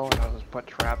the wall, and I'll just put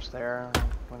traps there. And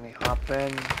when they hop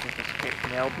in, they just get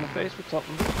nailed in the face with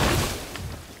something.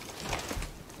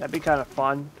 That'd be kind of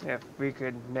fun if we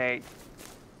could make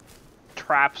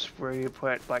traps where you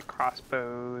put like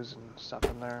crossbows and stuff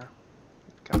in there.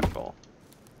 Kind of cool.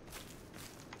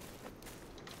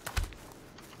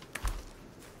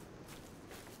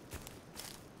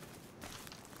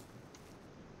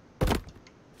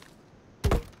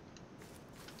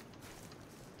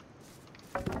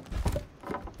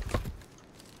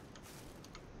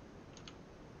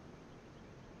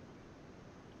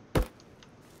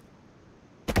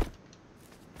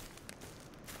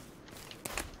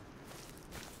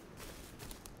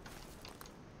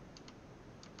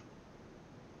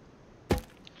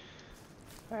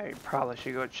 I probably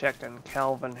should go check on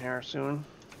Calvin here soon.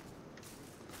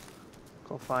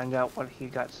 Go find out what he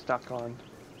got stuck on.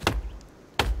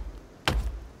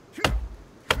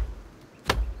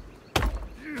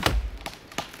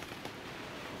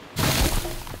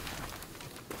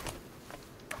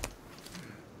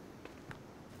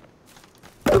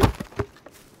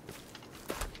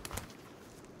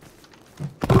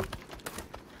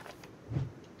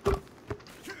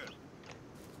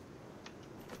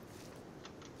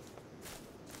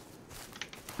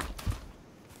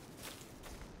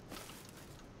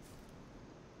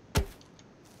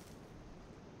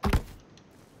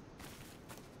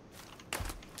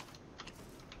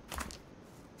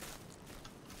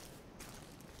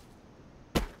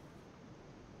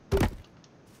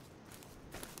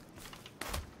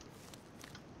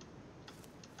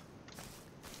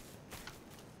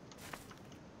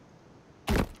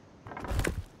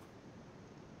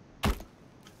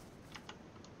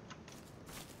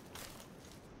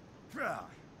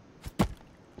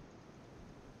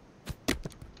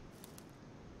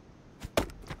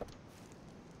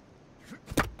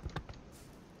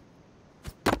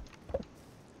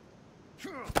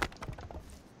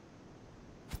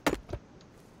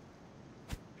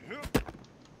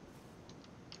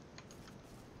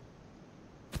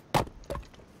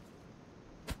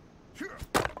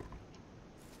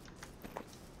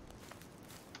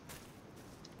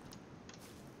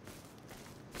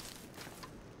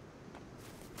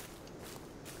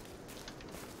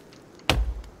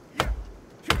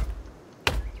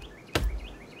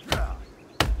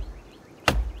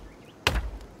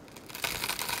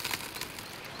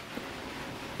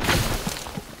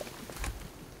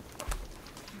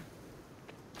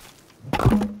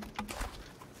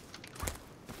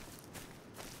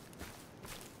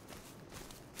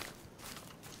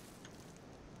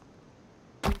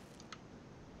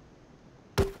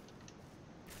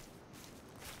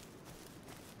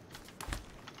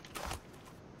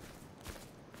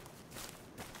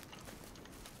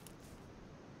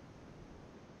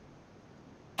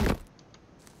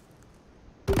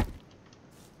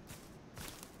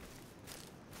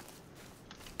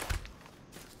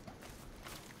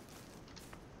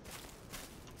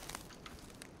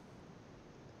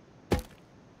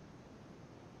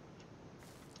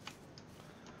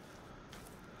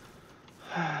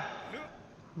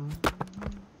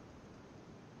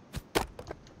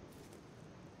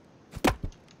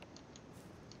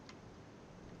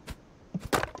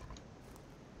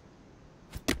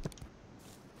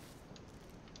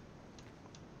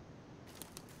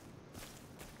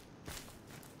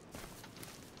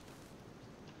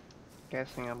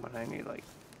 Guessing I'm gonna need like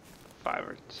 5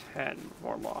 or 10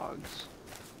 more logs.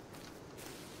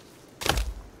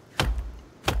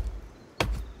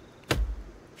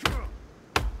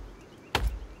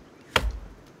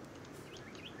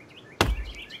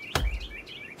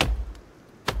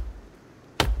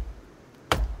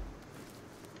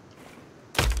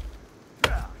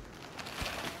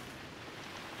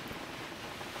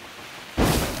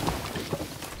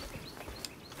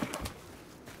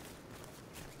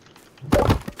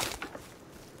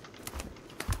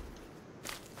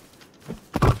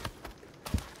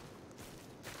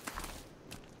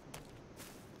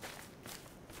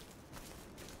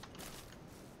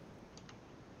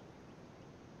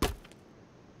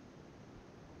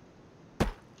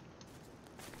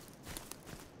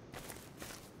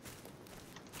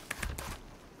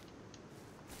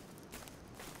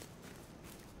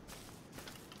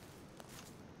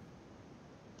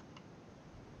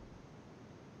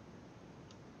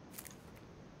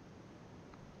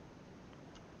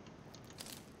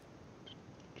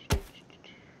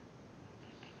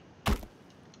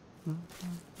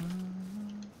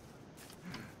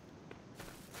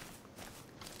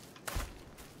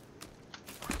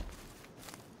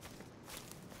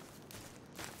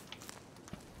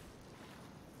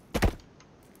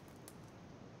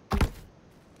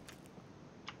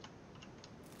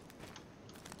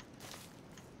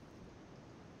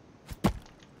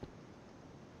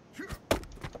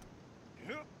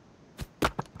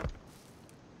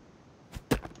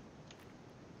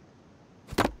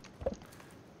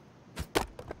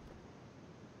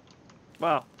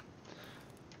 Well,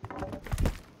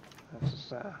 let's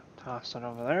just toss it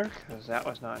over there, because that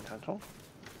was not intentional.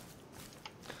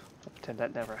 Pretend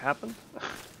that never happened.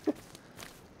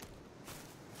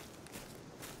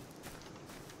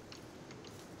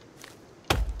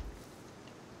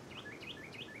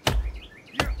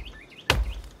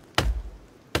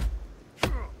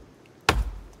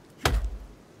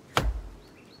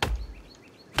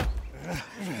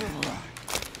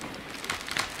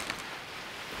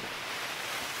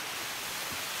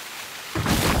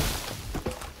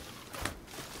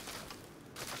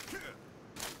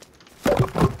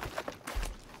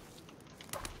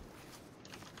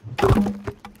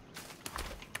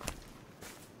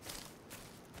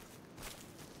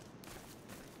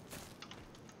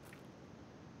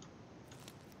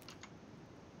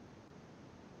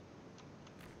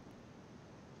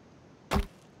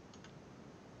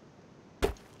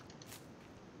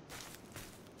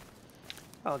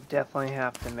 I'll definitely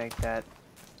have to make that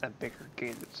a bigger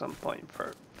gate at some point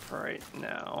for right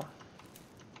now.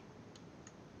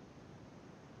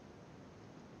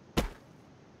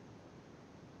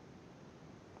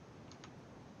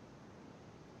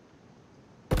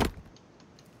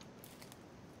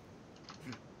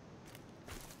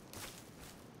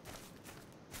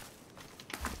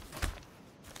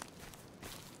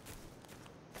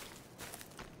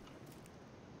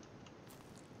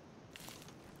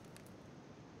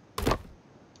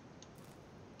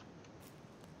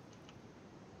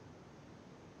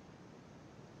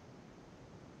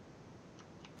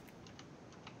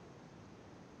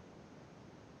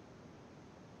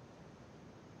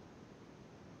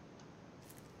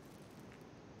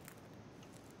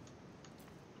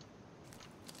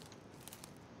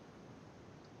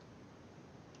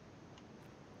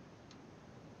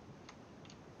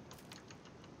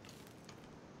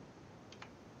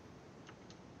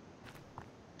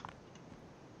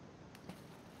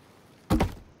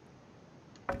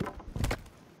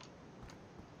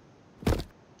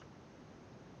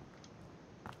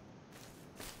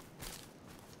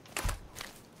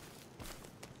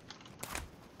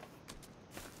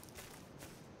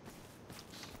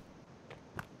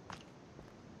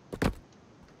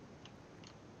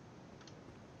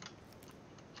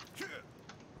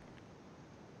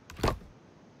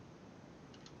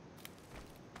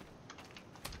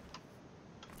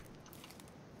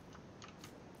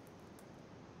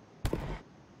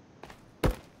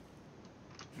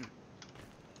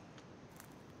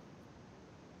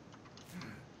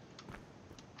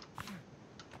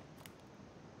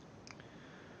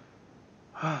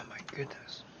 Oh my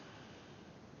goodness.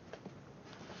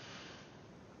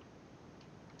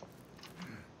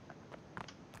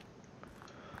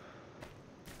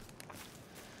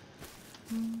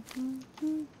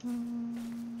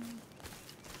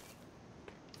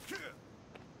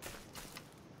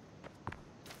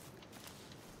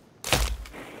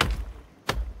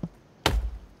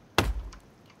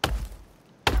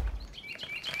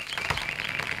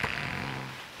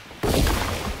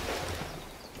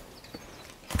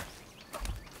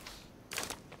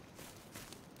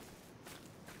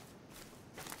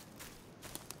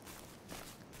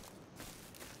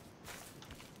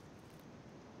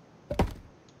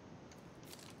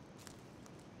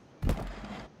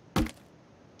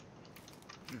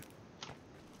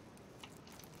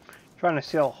 Trying to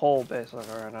seal a hole basically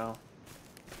right now.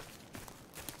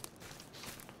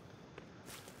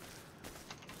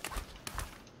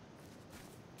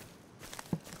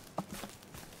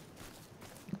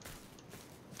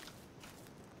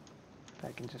 If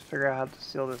I can just figure out how to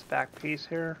seal this back piece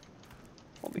here,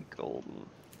 I'll be golden.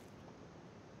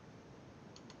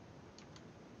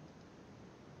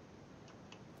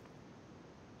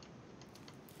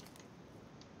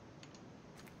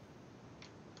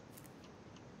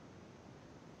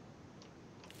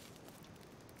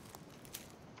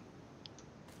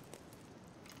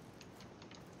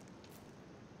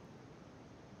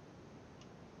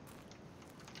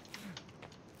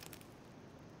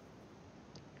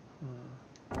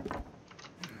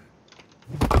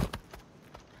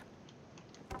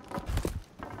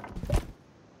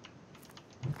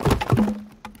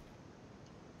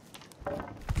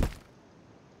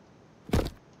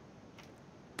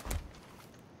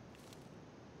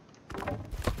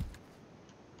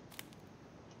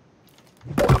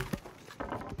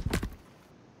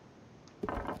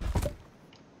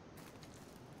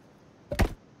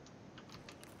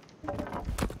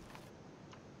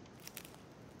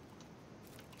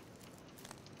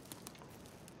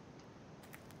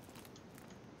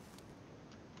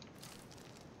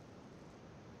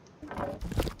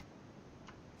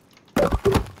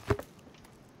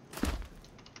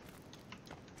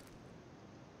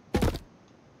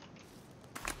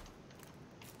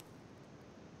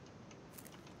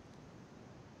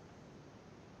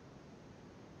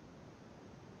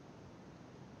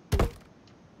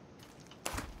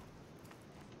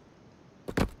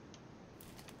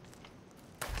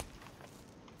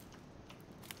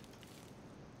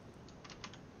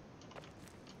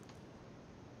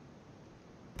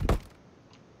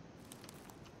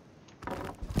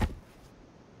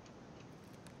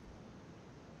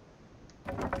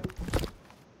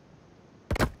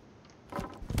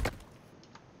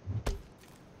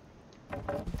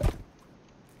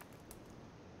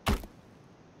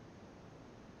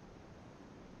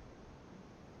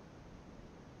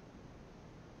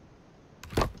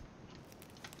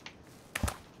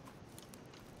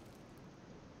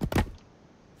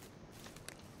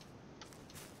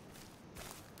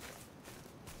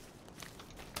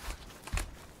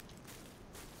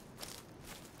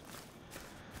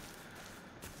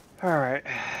 Alright,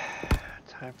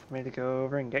 time for me to go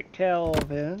over and get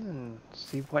Kelvin and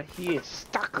see what he is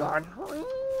stuck on.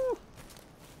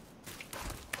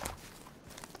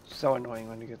 So annoying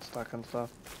when you get stuck on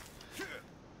stuff.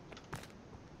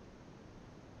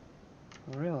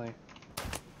 Really?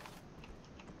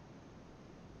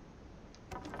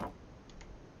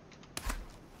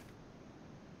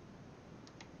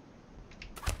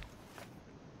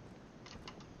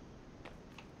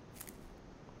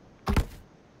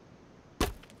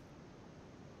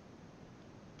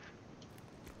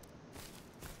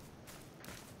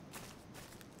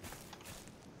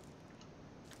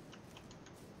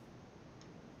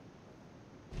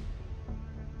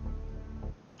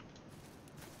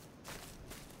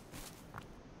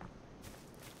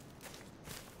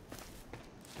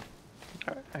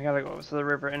 I gotta go to the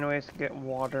river anyways to get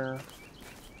water.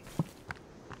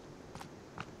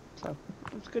 So,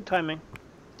 it's good timing.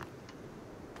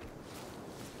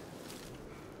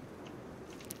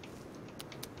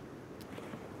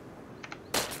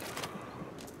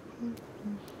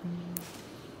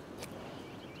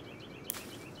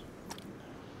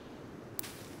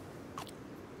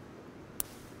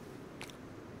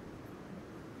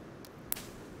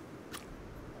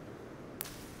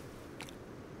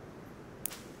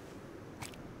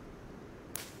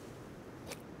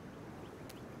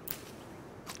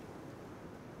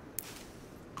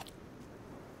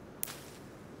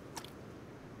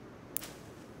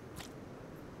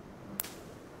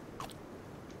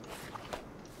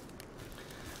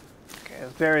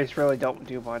 Those berries really don't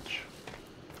do much.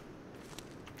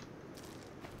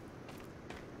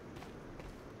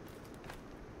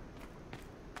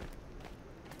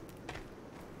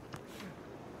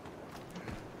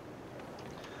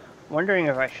 Wondering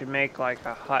if I should make like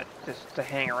a hut just to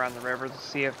hang around the river to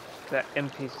see if that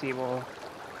NPC will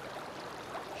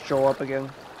show up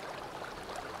again.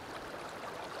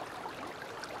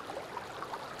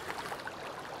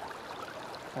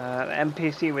 The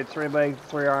NPC with 3 legs,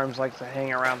 3 arms likes to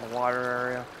hang around the water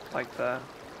area, like the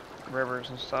rivers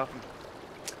and stuff.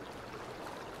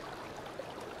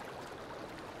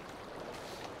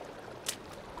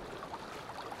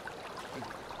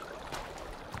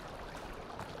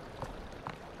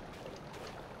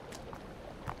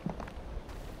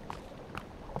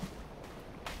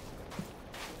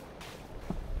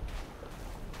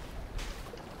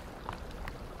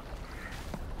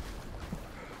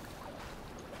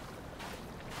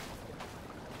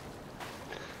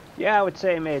 Yeah, I would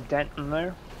say I made a dent in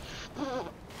there.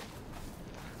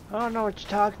 I don't know what you're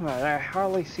talking about. I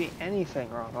hardly see anything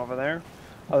wrong over there,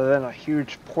 other than a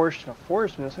huge portion of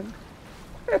forest missing.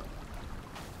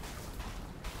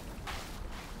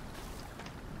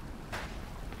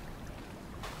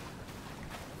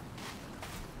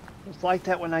 It's like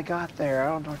that when I got there. I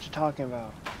don't know what you're talking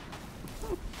about.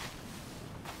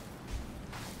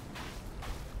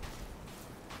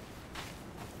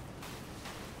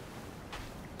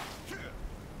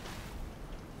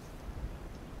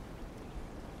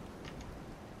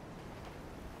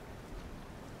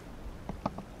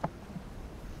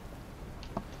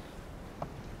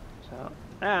 So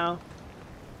now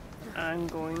I'm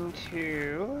going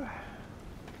to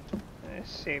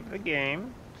save the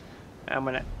game. I'm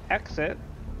going to exit.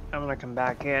 I'm going to come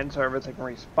back in so everything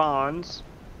respawns.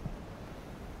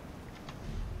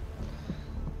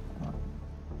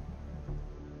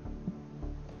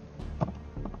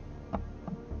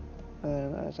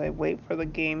 And as I wait for the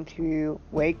game to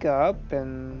wake up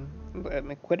and let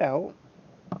me quit out,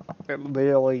 it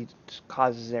literally just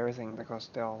causes everything to go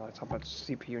still. That's how much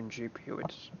CPU and GPU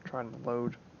it's trying to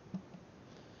load.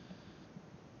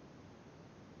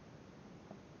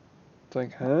 It's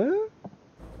like, huh?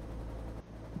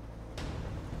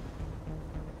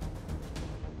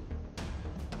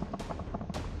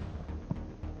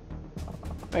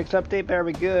 Next update better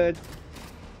be good.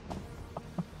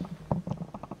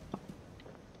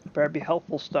 Better be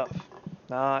helpful stuff,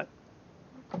 not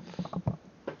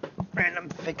random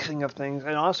fixing of things.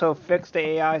 And also fix the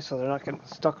AI so they're not getting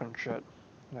stuck on shit.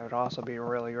 That would also be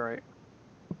really great.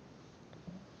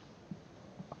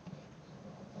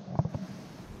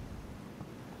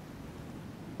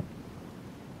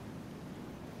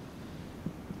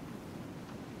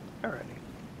 Alrighty.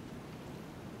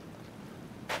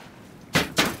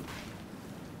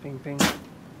 Ping ping.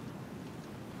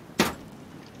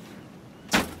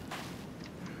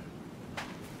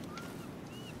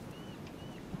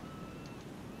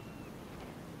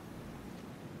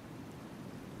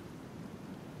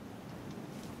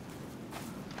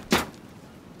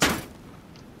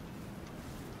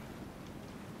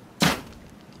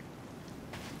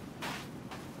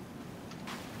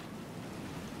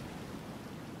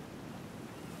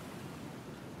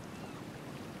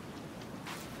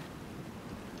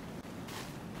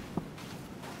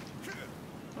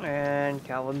 And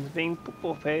Calvin's being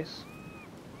poo-poo face.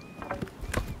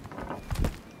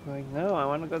 Like, no, I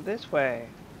want to go this way.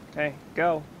 Okay,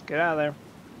 go. Get out of there.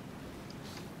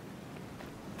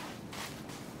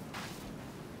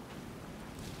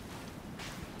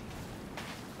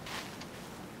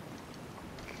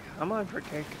 Come on,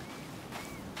 fruitcake.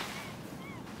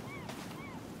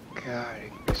 God, you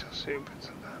can be so stupid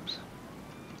sometimes.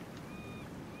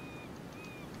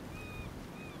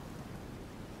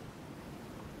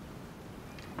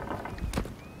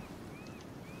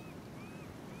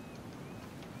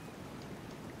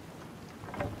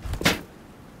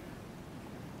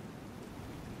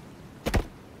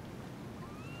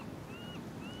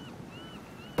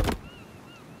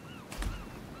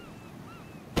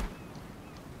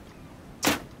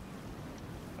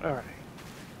 Alright.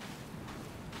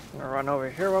 I'm gonna run over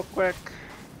here real quick.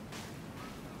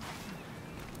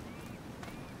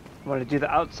 I'm gonna do the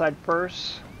outside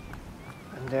first,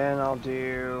 and then I'll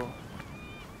do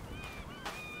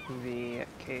the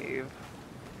cave.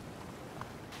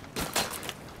 I'm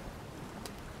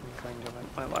going to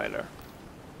light my lighter.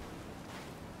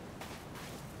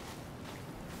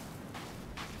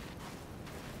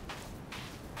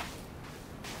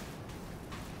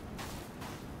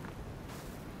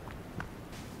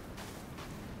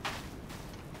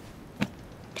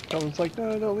 Someone's like,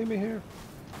 no, don't leave me here.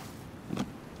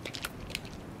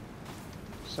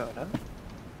 Soda.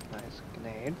 Nice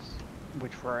grenades,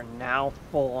 which were now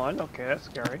full on. Okay, that's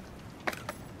scary.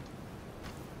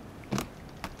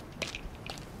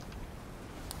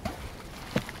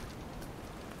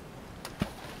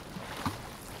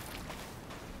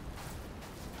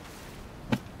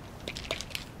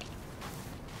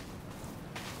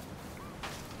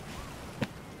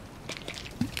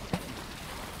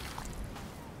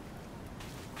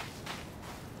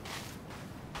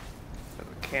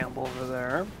 Camp over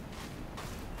there.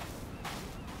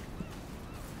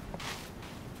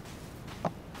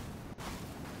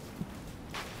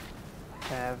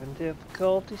 Having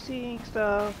difficulty seeing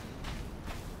stuff.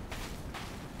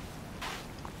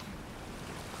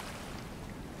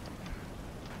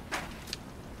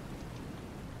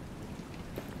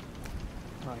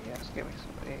 Oh yes, give me some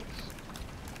of these.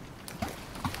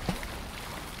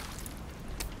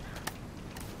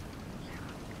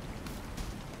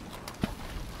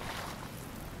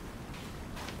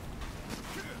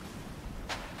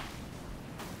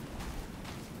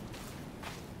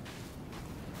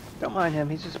 don't mind him.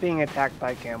 He's just being attacked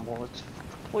by Campbell. It's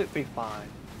completely fine.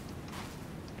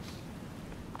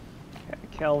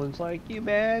 Kelvin's like, you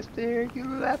bastard, you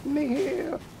left me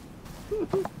here.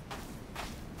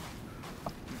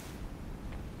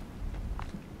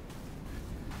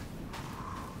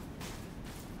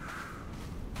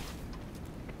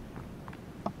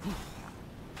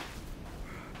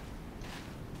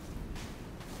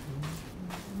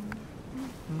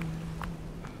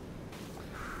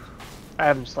 I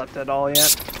haven't slept at all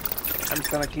yet. I'm just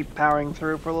gonna keep powering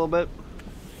through for a little bit.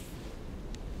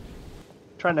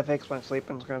 Trying to fix my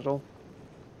sleeping schedule.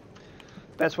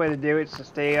 Best way to do it is to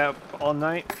stay up all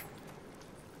night.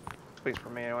 At least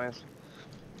for me anyways.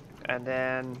 And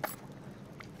then,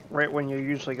 right when you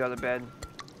usually go to bed,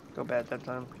 go bed at that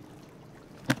time.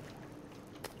 That's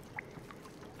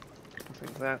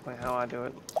exactly how I do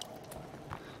it.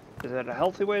 Is it a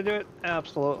healthy way to do it?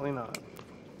 Absolutely not.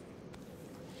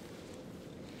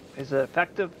 Is it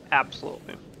effective?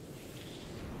 Absolutely.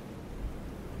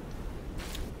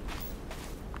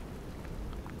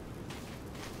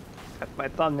 That's my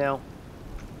thumbnail.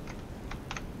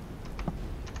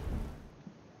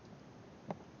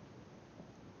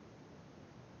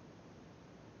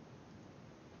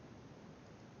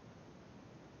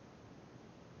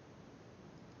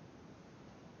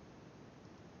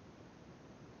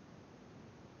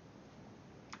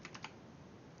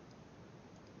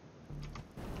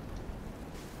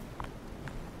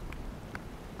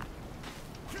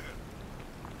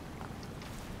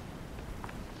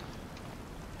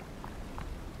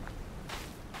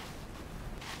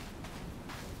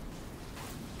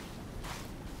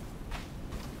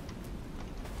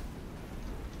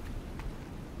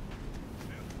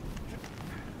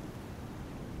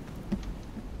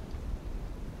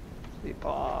 Sleep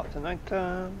off the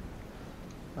nighttime.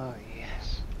 Oh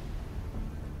yes.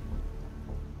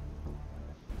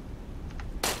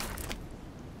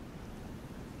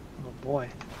 Oh boy,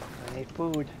 I need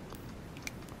food.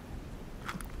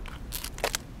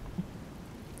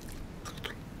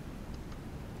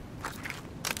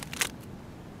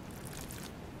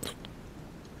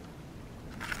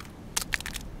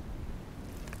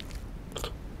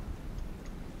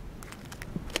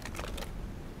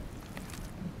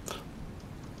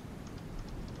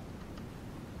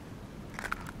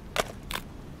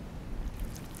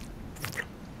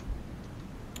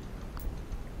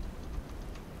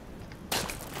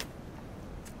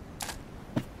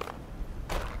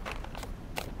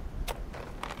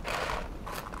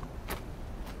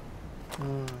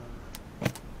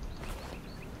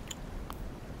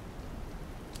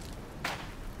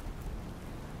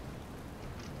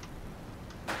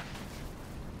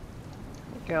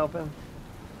 Calvin,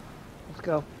 let's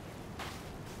go.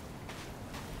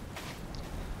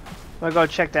 I'm gonna go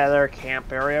check that other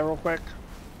camp area real quick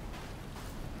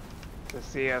to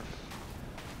see if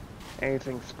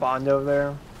anything spawned over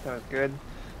there. That was good.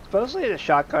 Supposedly the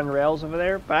shotgun rails over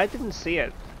there, but I didn't see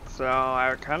it. So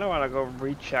I kind of want to go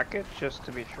recheck it just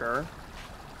to be sure.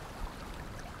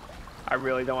 I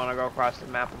really don't want to go across the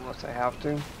map unless I have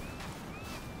to.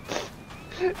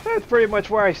 That's pretty much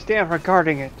where I stand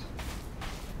regarding it.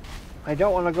 I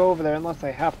don't want to go over there unless I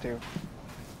have to.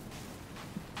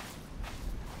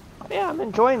 Yeah, I'm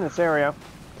enjoying this area.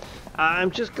 I'm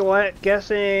just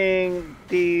guessing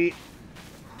the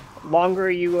longer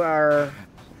you are,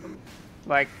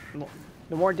 like,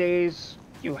 the more days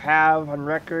you have on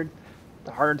record,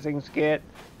 the harder things get,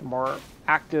 the more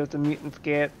active the mutants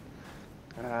get,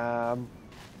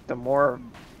 the more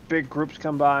big groups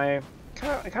come by.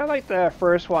 Kind of like the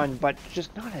first one, but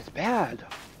just not as bad.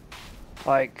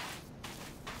 Like,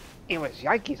 it was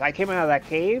yikes. I came out of that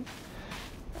cave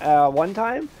one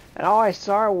time, and all I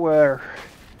saw were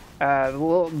the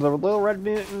little red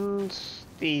mutants,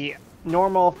 the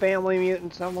normal family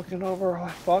mutants. I'm looking over, oh,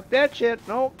 fuck that shit,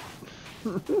 nope.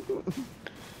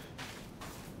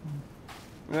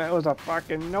 That was a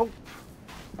fucking nope.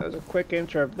 That was a quick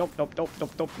intro of nope, nope, nope,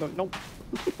 nope, nope, nope, nope.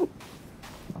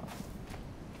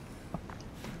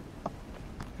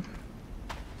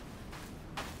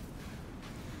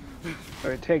 I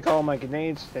would take all my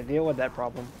grenades to deal with that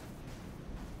problem.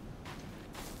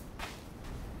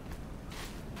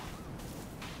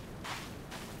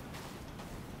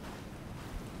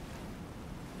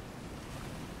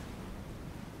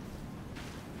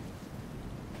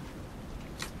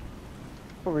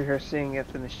 Over here seeing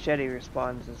if the machete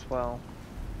responds as well.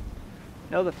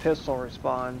 No, the pistol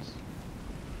responds.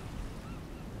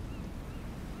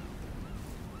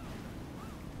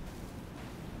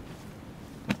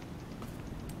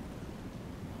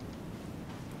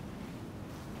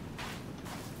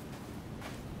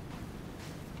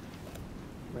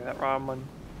 That ramen.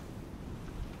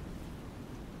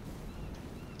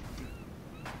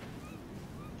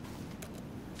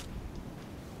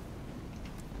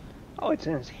 Oh, it's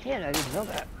in his hand. I didn't know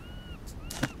that.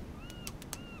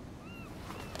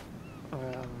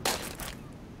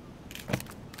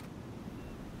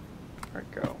 Where'd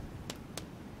it go?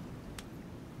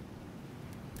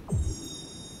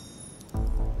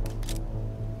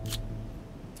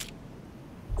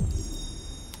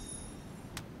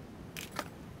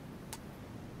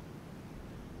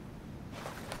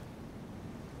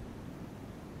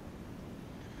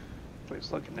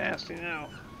 It's looking nasty now.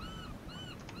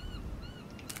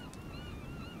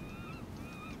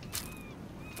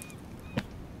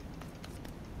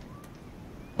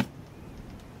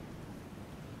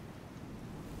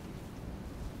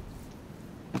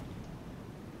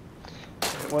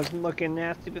 It wasn't looking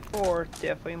nasty before.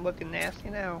 Definitely looking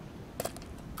nasty now.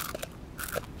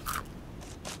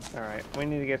 Alright, we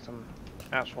need to get some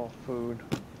actual food.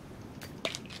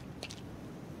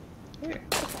 Here,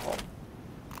 alcohol.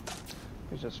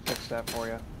 Let me just fix that for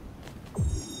you.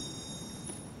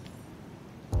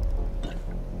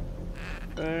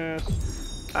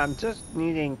 I'm just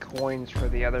needing coins for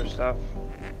the other stuff.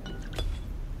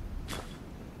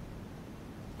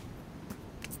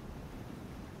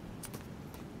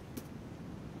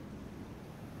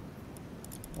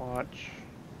 Watch.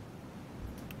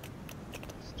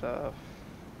 Stuff.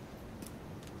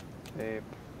 Tape.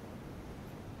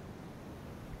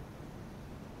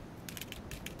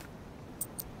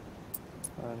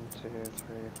 One, two,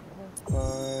 three, four,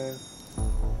 five.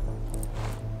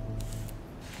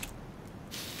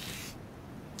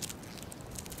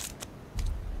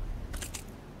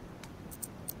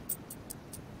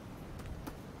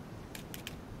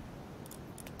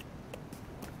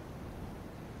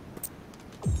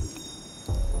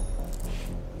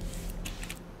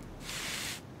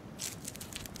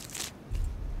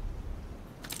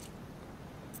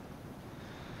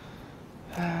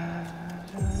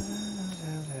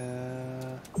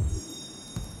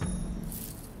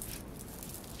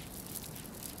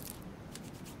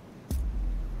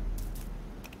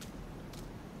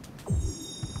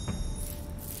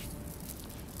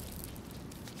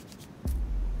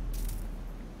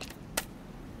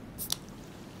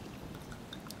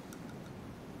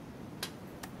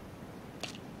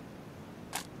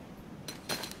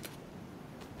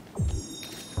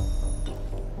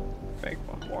 Make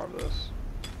one more of this.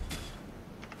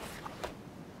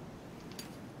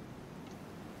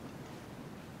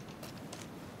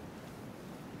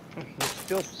 He's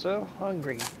still so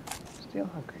hungry. Still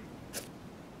hungry.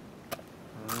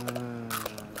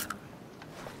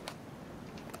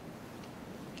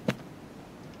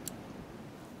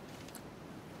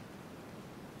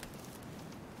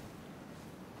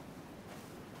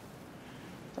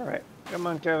 Alright, come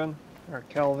on, Kevin. Or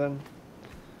Kelvin.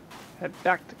 Head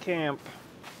back to camp.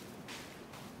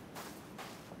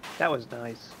 That was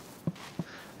nice.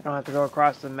 I don't have to go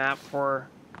across the map for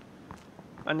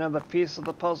another piece of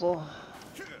the puzzle.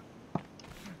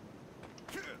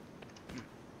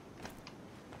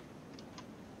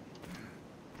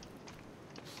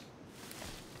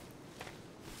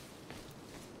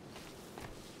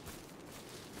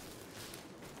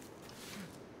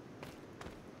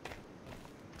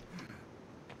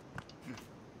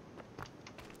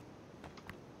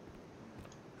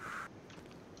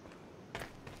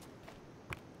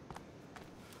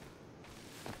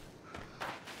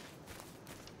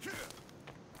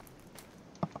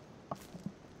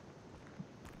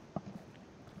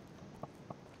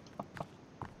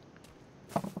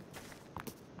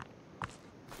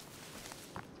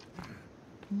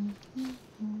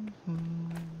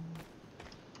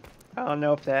 I don't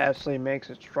know if that actually makes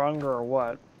it stronger or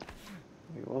what.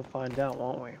 We will find out,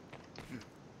 won't we?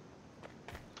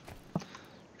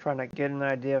 Trying to get an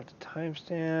idea of the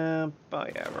timestamp. Oh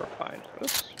yeah, we're fine.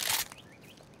 Oops.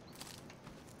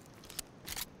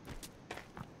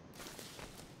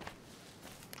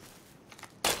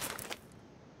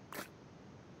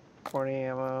 $40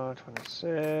 ammo,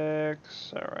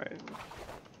 26. All right.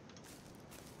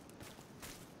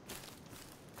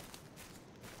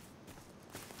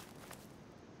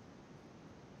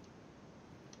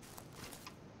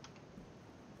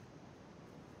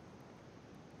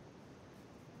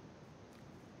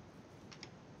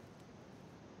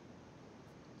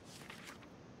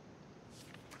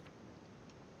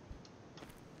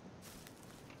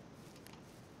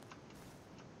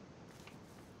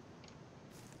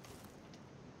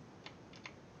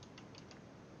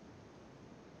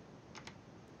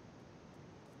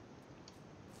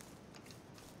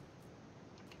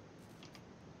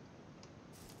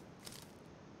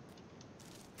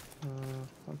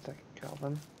 One second,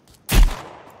 Calvin.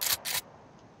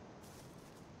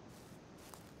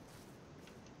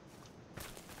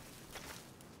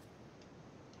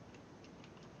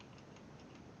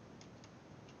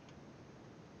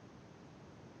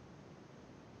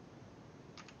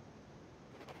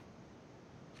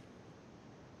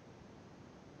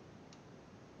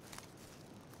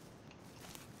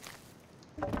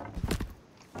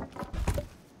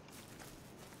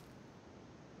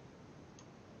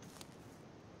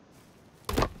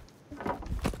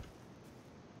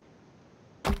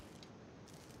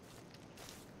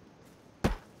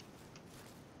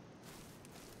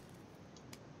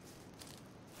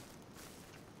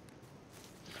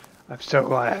 I'm so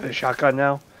glad I have a shotgun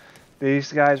now.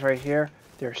 These guys right here,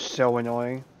 they're so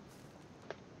annoying.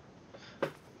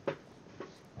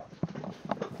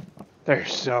 They're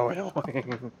so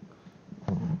annoying.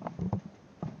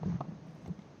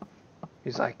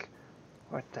 He's like,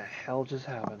 what the hell just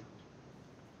happened?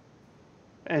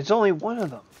 And it's only one of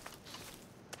them.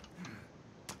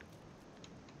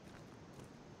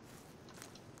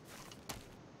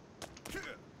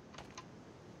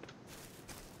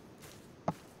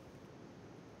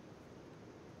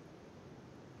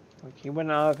 Like, he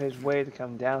went out of his way to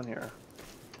come down here.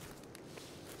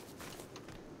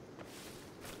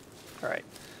 Alright.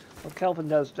 Well, Kelvin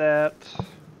does that.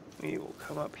 We will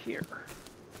come up here.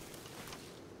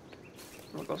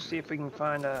 We'll go see if we can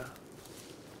find a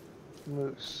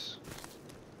moose.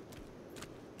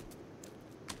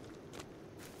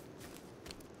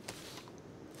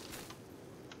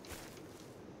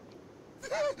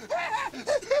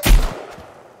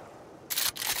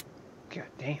 God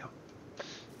damn.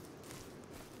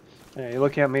 Yeah, you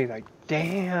look at me like,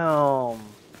 damn.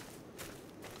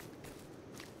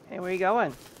 Hey, where you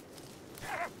going?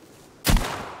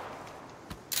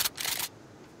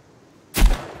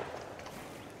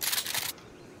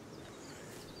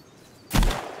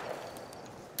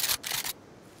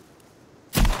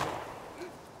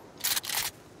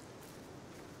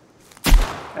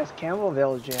 Nice Campbell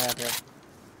village you have here.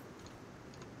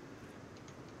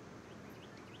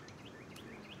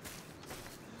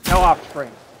 No offspring.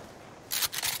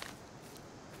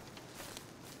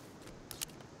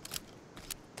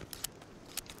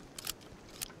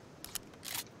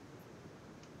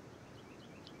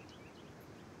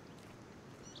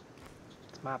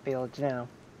 It's my village now.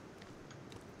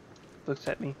 Looks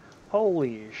at me.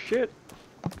 Holy shit.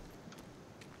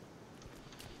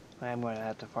 I am going to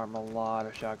have to farm a lot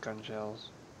of shotgun shells.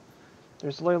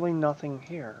 There's literally nothing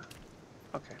here.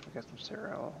 Okay, we got some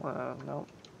cereal. Nope.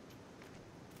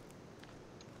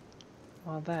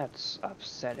 Well, that's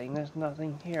upsetting. There's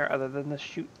nothing here other than to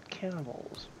shoot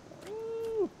cannibals.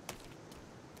 Whee!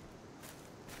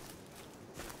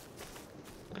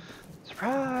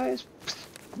 Surprise!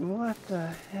 What the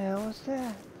hell was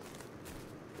that?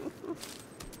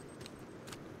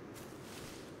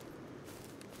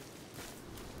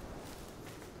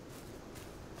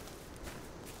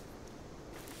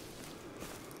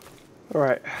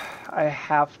 Alright, I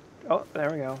have... Oh, there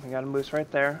we go. We got a moose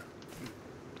right there.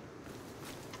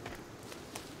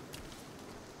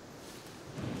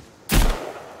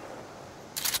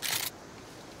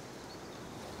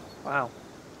 Wow.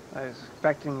 I was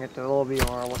expecting it to a little bit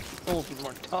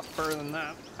more tougher than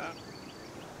that.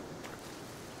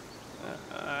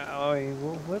 Oh,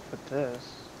 we'll whip with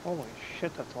this. Holy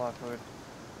shit, that's a lot of food.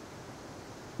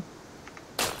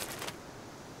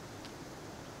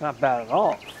 Not bad at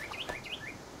all.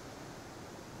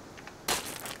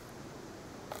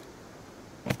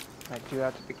 I do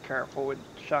have to be careful with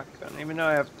shotgun. Even though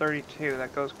I have 32,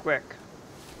 that goes quick.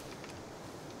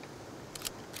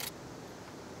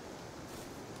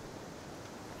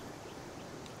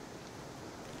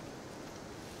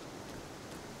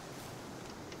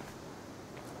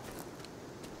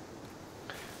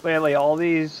 Lately, all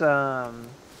these ponds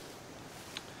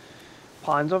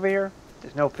over here,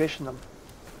 there's no fish in them,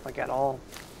 like at all.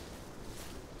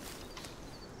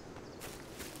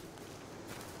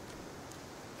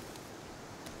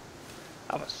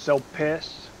 I was so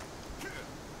pissed.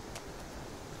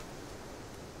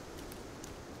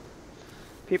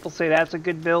 People say that's a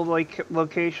good build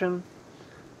location.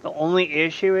 The only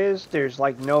issue is there's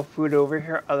like no food over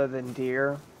here other than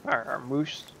deer or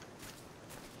moose.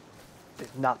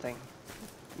 There's nothing.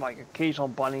 Like occasional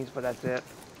bunnies, but that's it.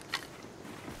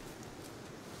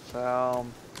 So,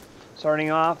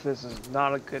 starting off, this is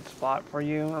not a good spot for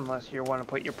you unless you want to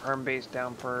put your perm base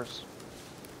down first.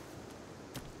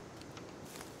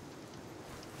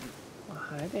 Well,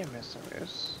 hi there, Mr.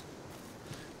 Moose.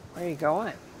 Where are you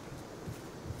going?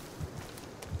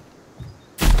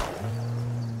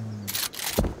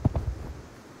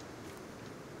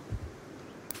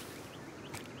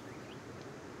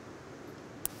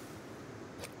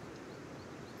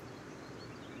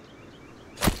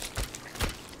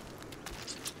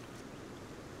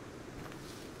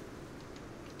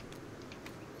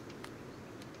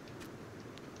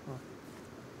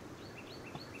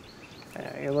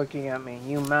 You're looking at me,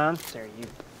 you monster, you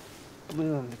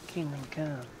bloom, the kingdom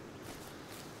come.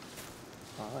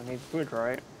 Well, I need food,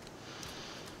 right?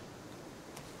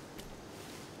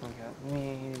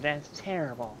 Okay, that's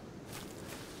terrible.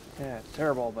 Yeah, it's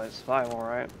terrible, but it's survival,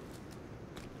 right?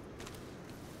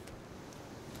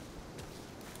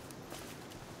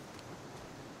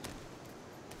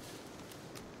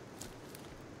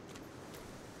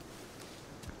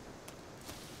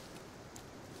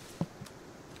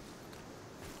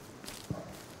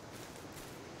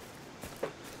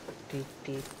 Do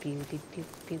do do do do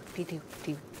do do do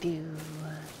do do.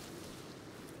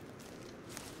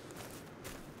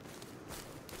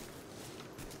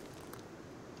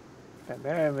 That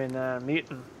better have been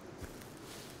mutant.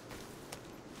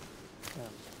 Gonna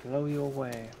blow you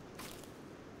away.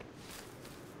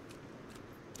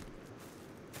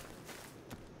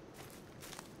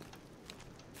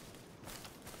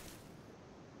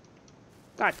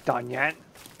 Not done yet.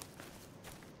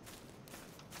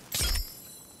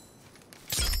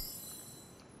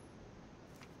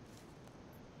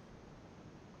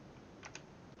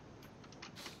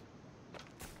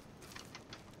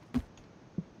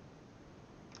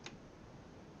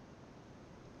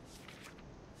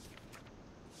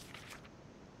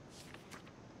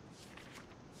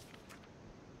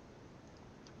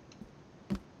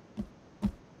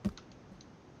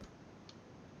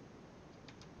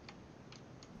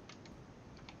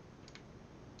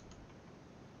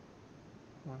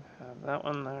 We'll have that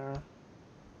one there.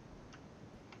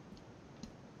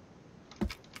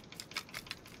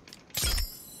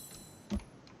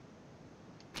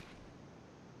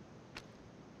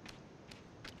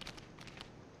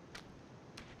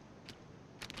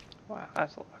 Wow,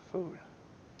 that's a lot of food.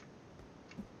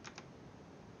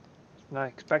 Not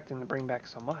expecting to bring back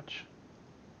so much.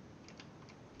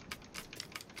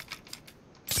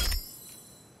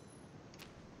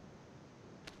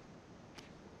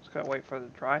 Just gotta wait for it to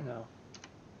dry now.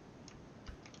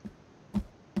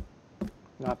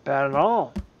 Not bad at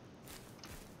all.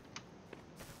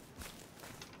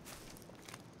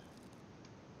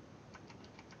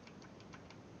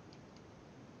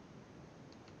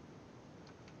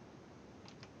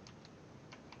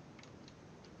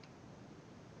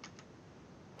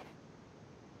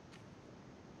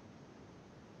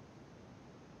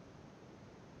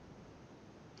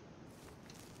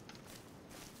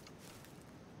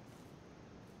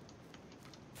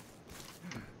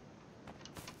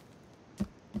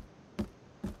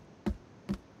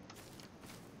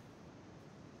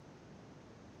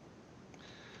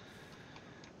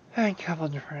 And a couple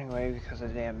different ways because of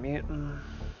the damn mutant.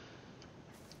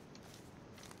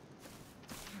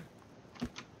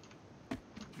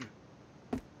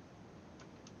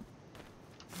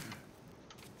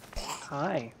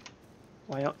 Hi.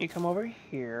 Why don't you come over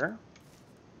here?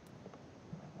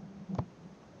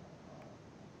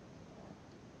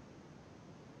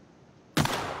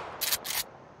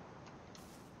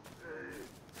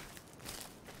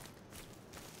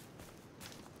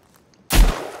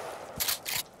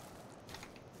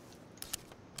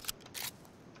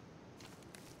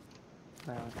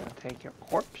 Now I'm going to take your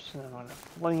corpse and I'm going to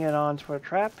fling it onto a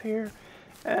trap here,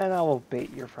 and I will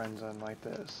bait your friends in like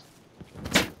this.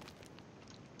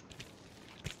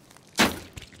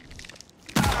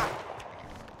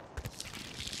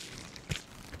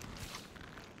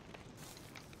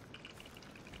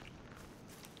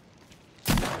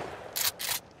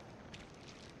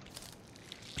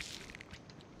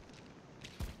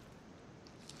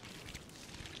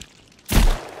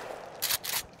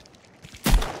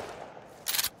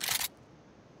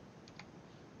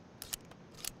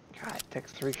 God, it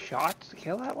takes 3 shots to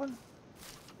kill that one?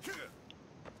 This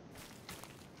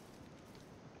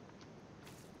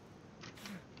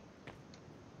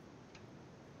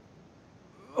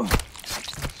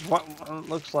is what it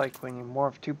looks like when you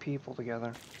morph 2 people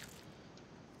together.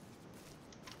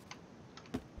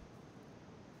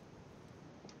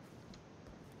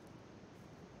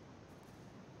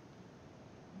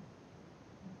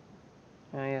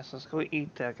 Oh yes, let's go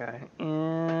eat that guy.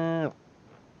 Ew.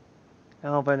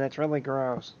 Oh, but that's really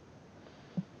gross.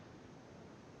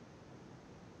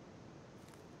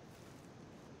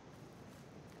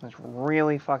 That's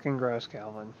really fucking gross,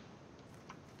 Calvin.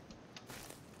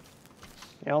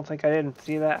 You don't think I didn't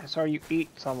see that? I saw you eat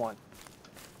someone.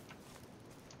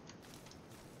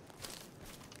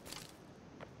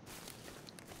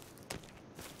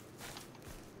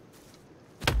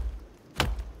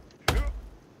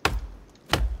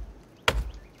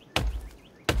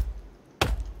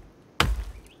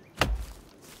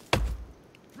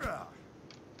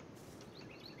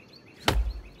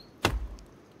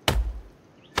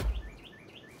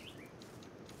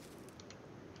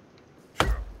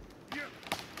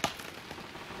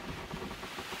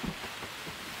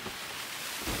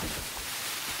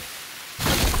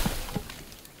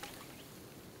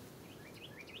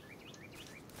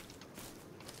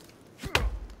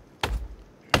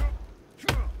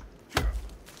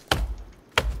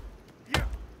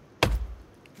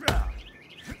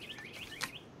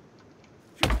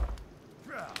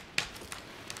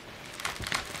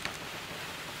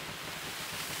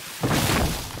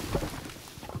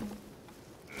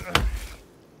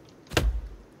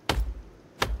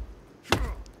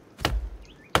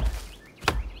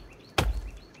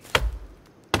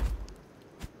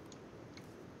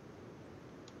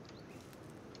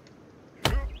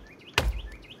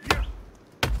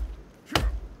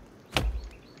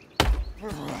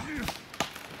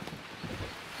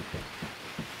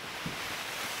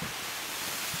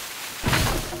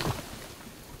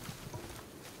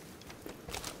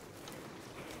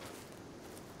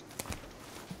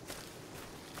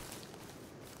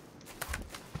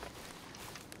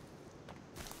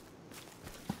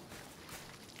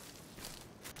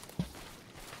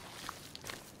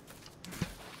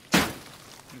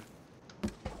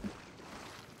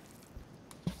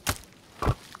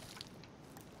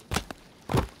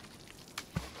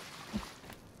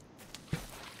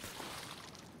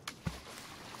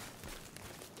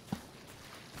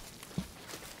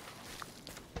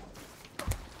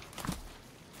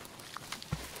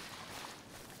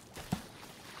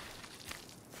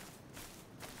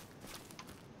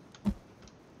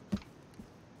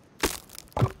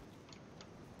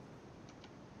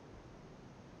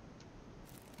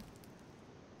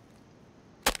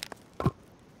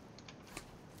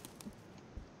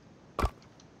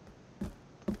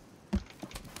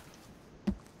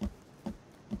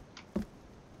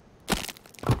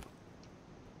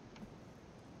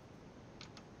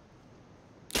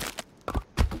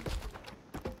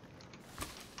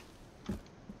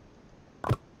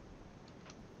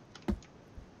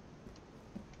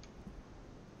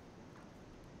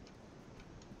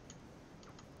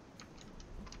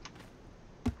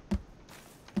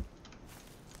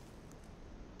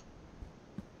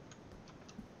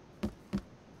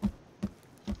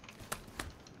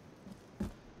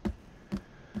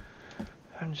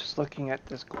 I'm just looking at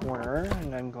this corner,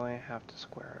 and I'm going to have to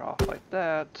square it off like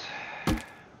that.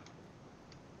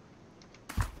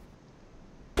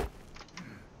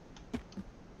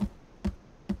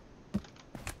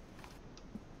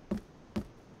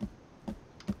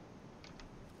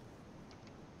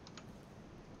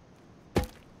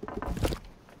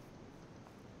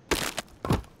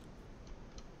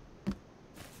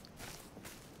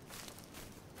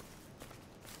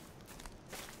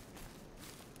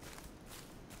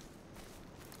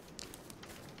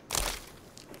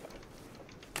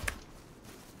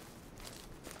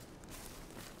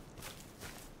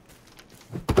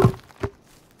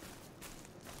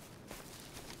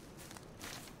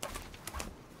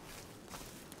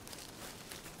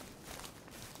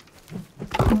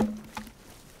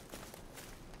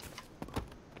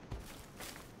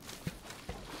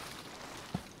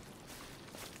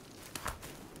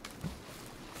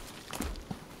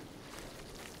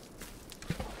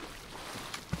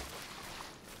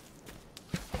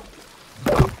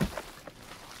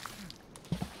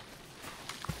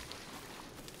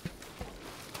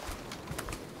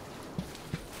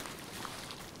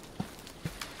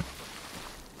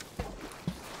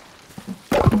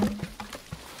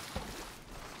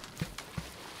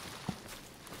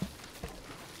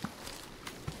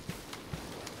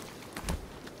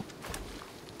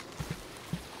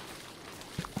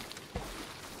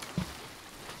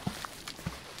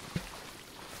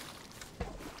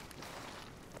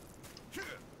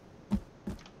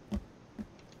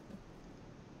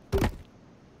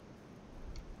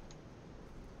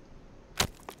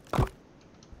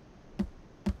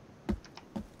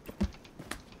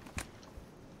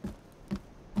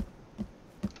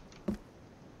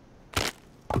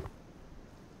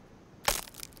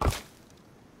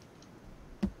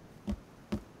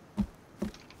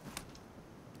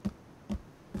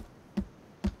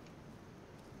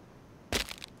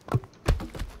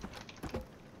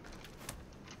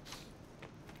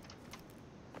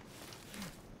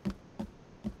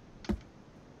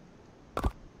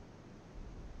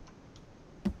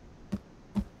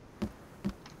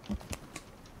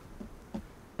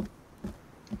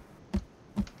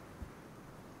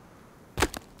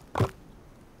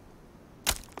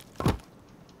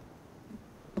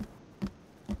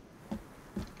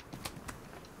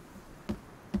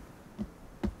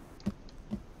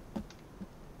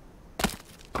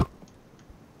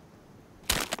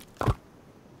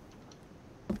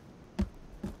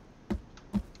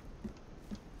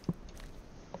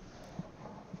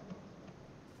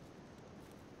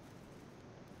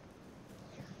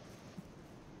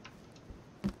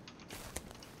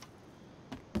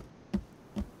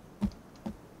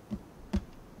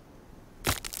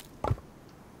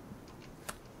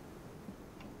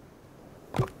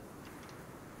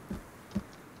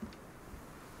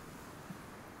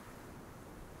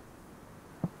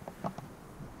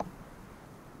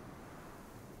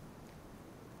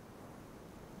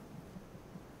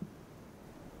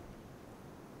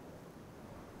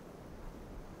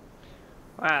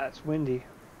 Wow, it's windy.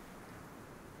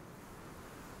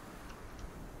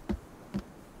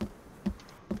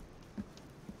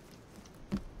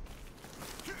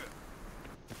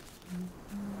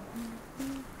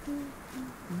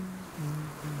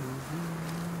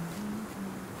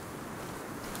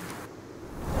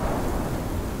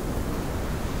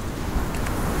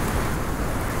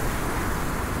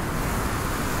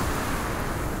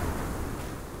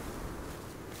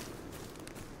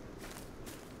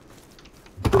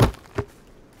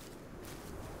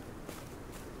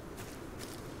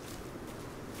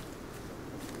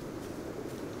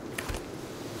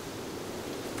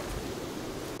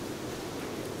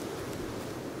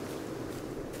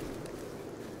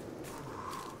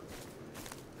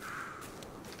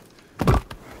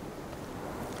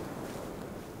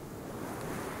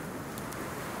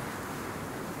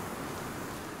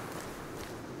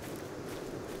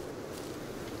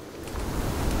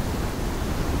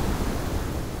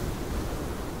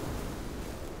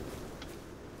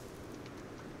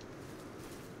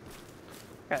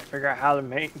 Gotta figure out how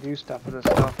to do stuff with this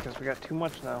stuff because we got too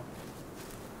much now.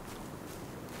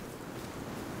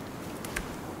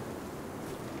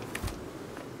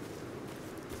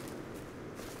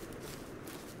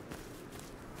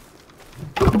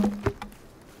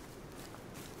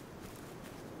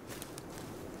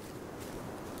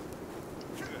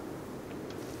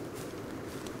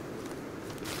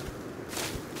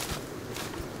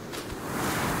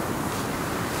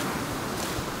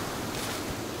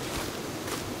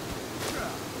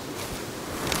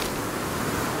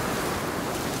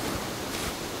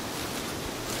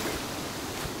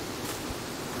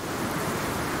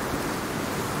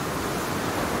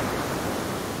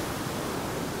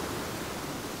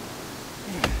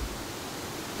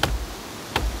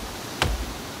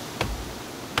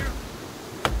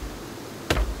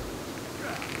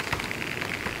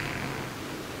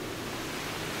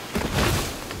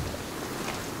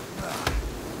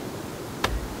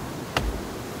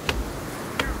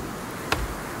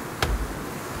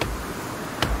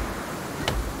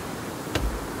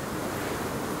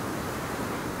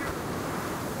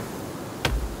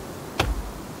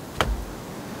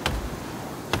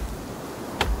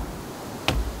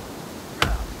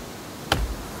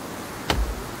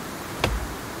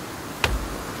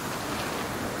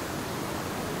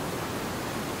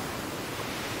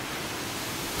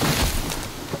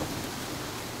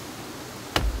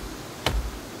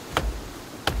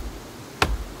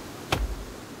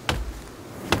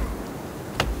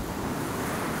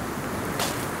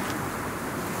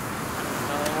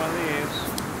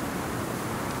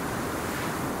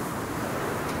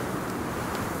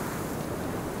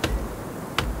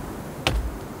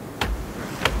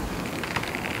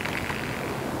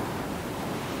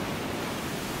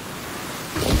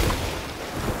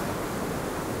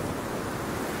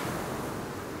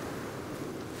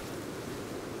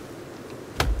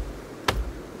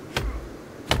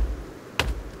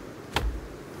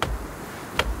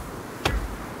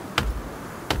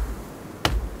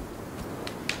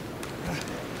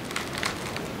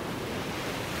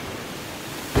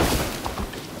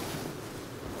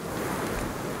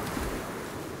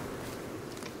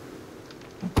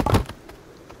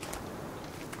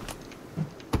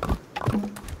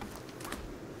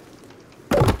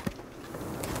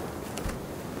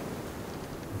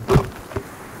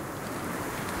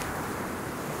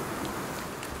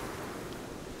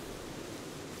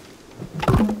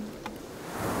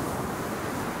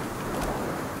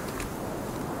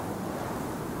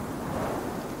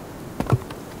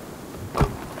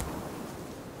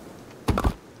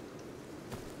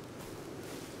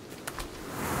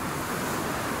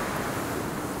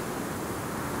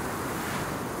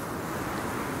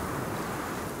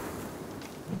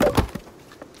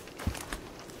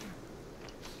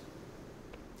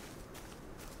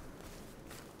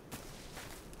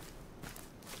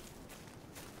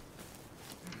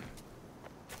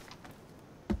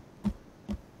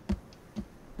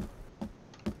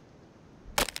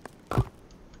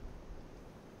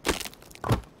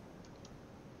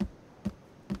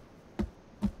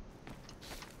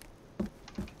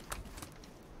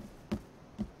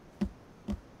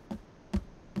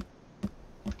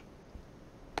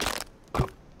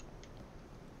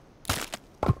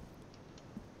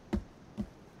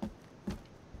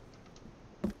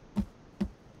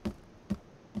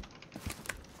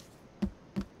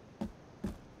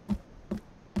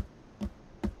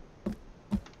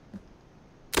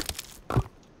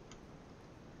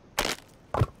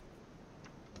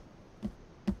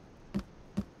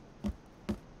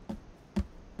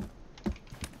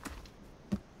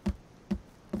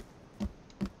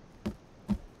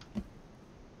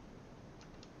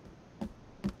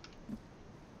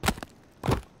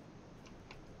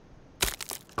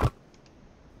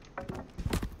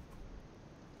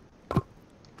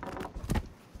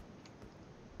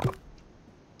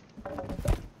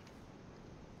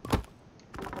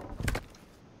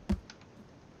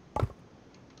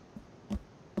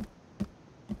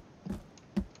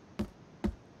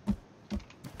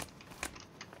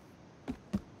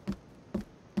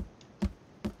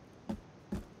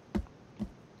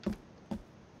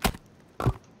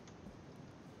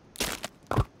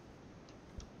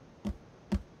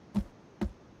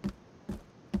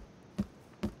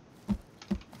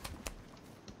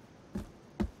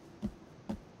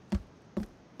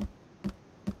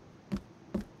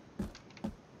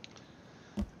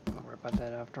 about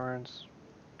that afterwards.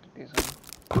 Get these in.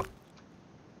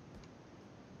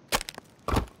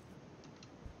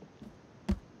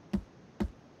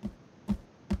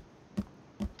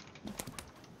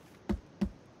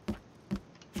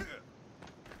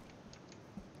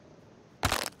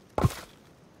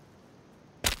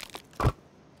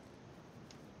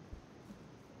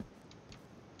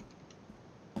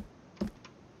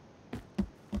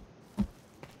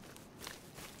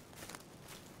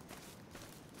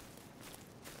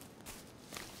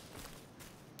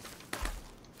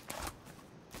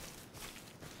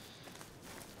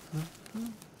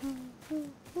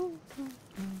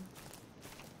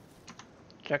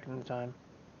 Checking the time.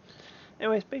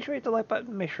 Anyways, make sure you hit the like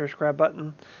button, make sure to subscribe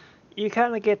button. You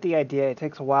kind of get the idea. It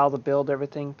takes a while to build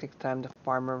everything, takes time to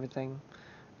farm everything.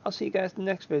 I'll see you guys in the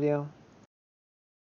next video.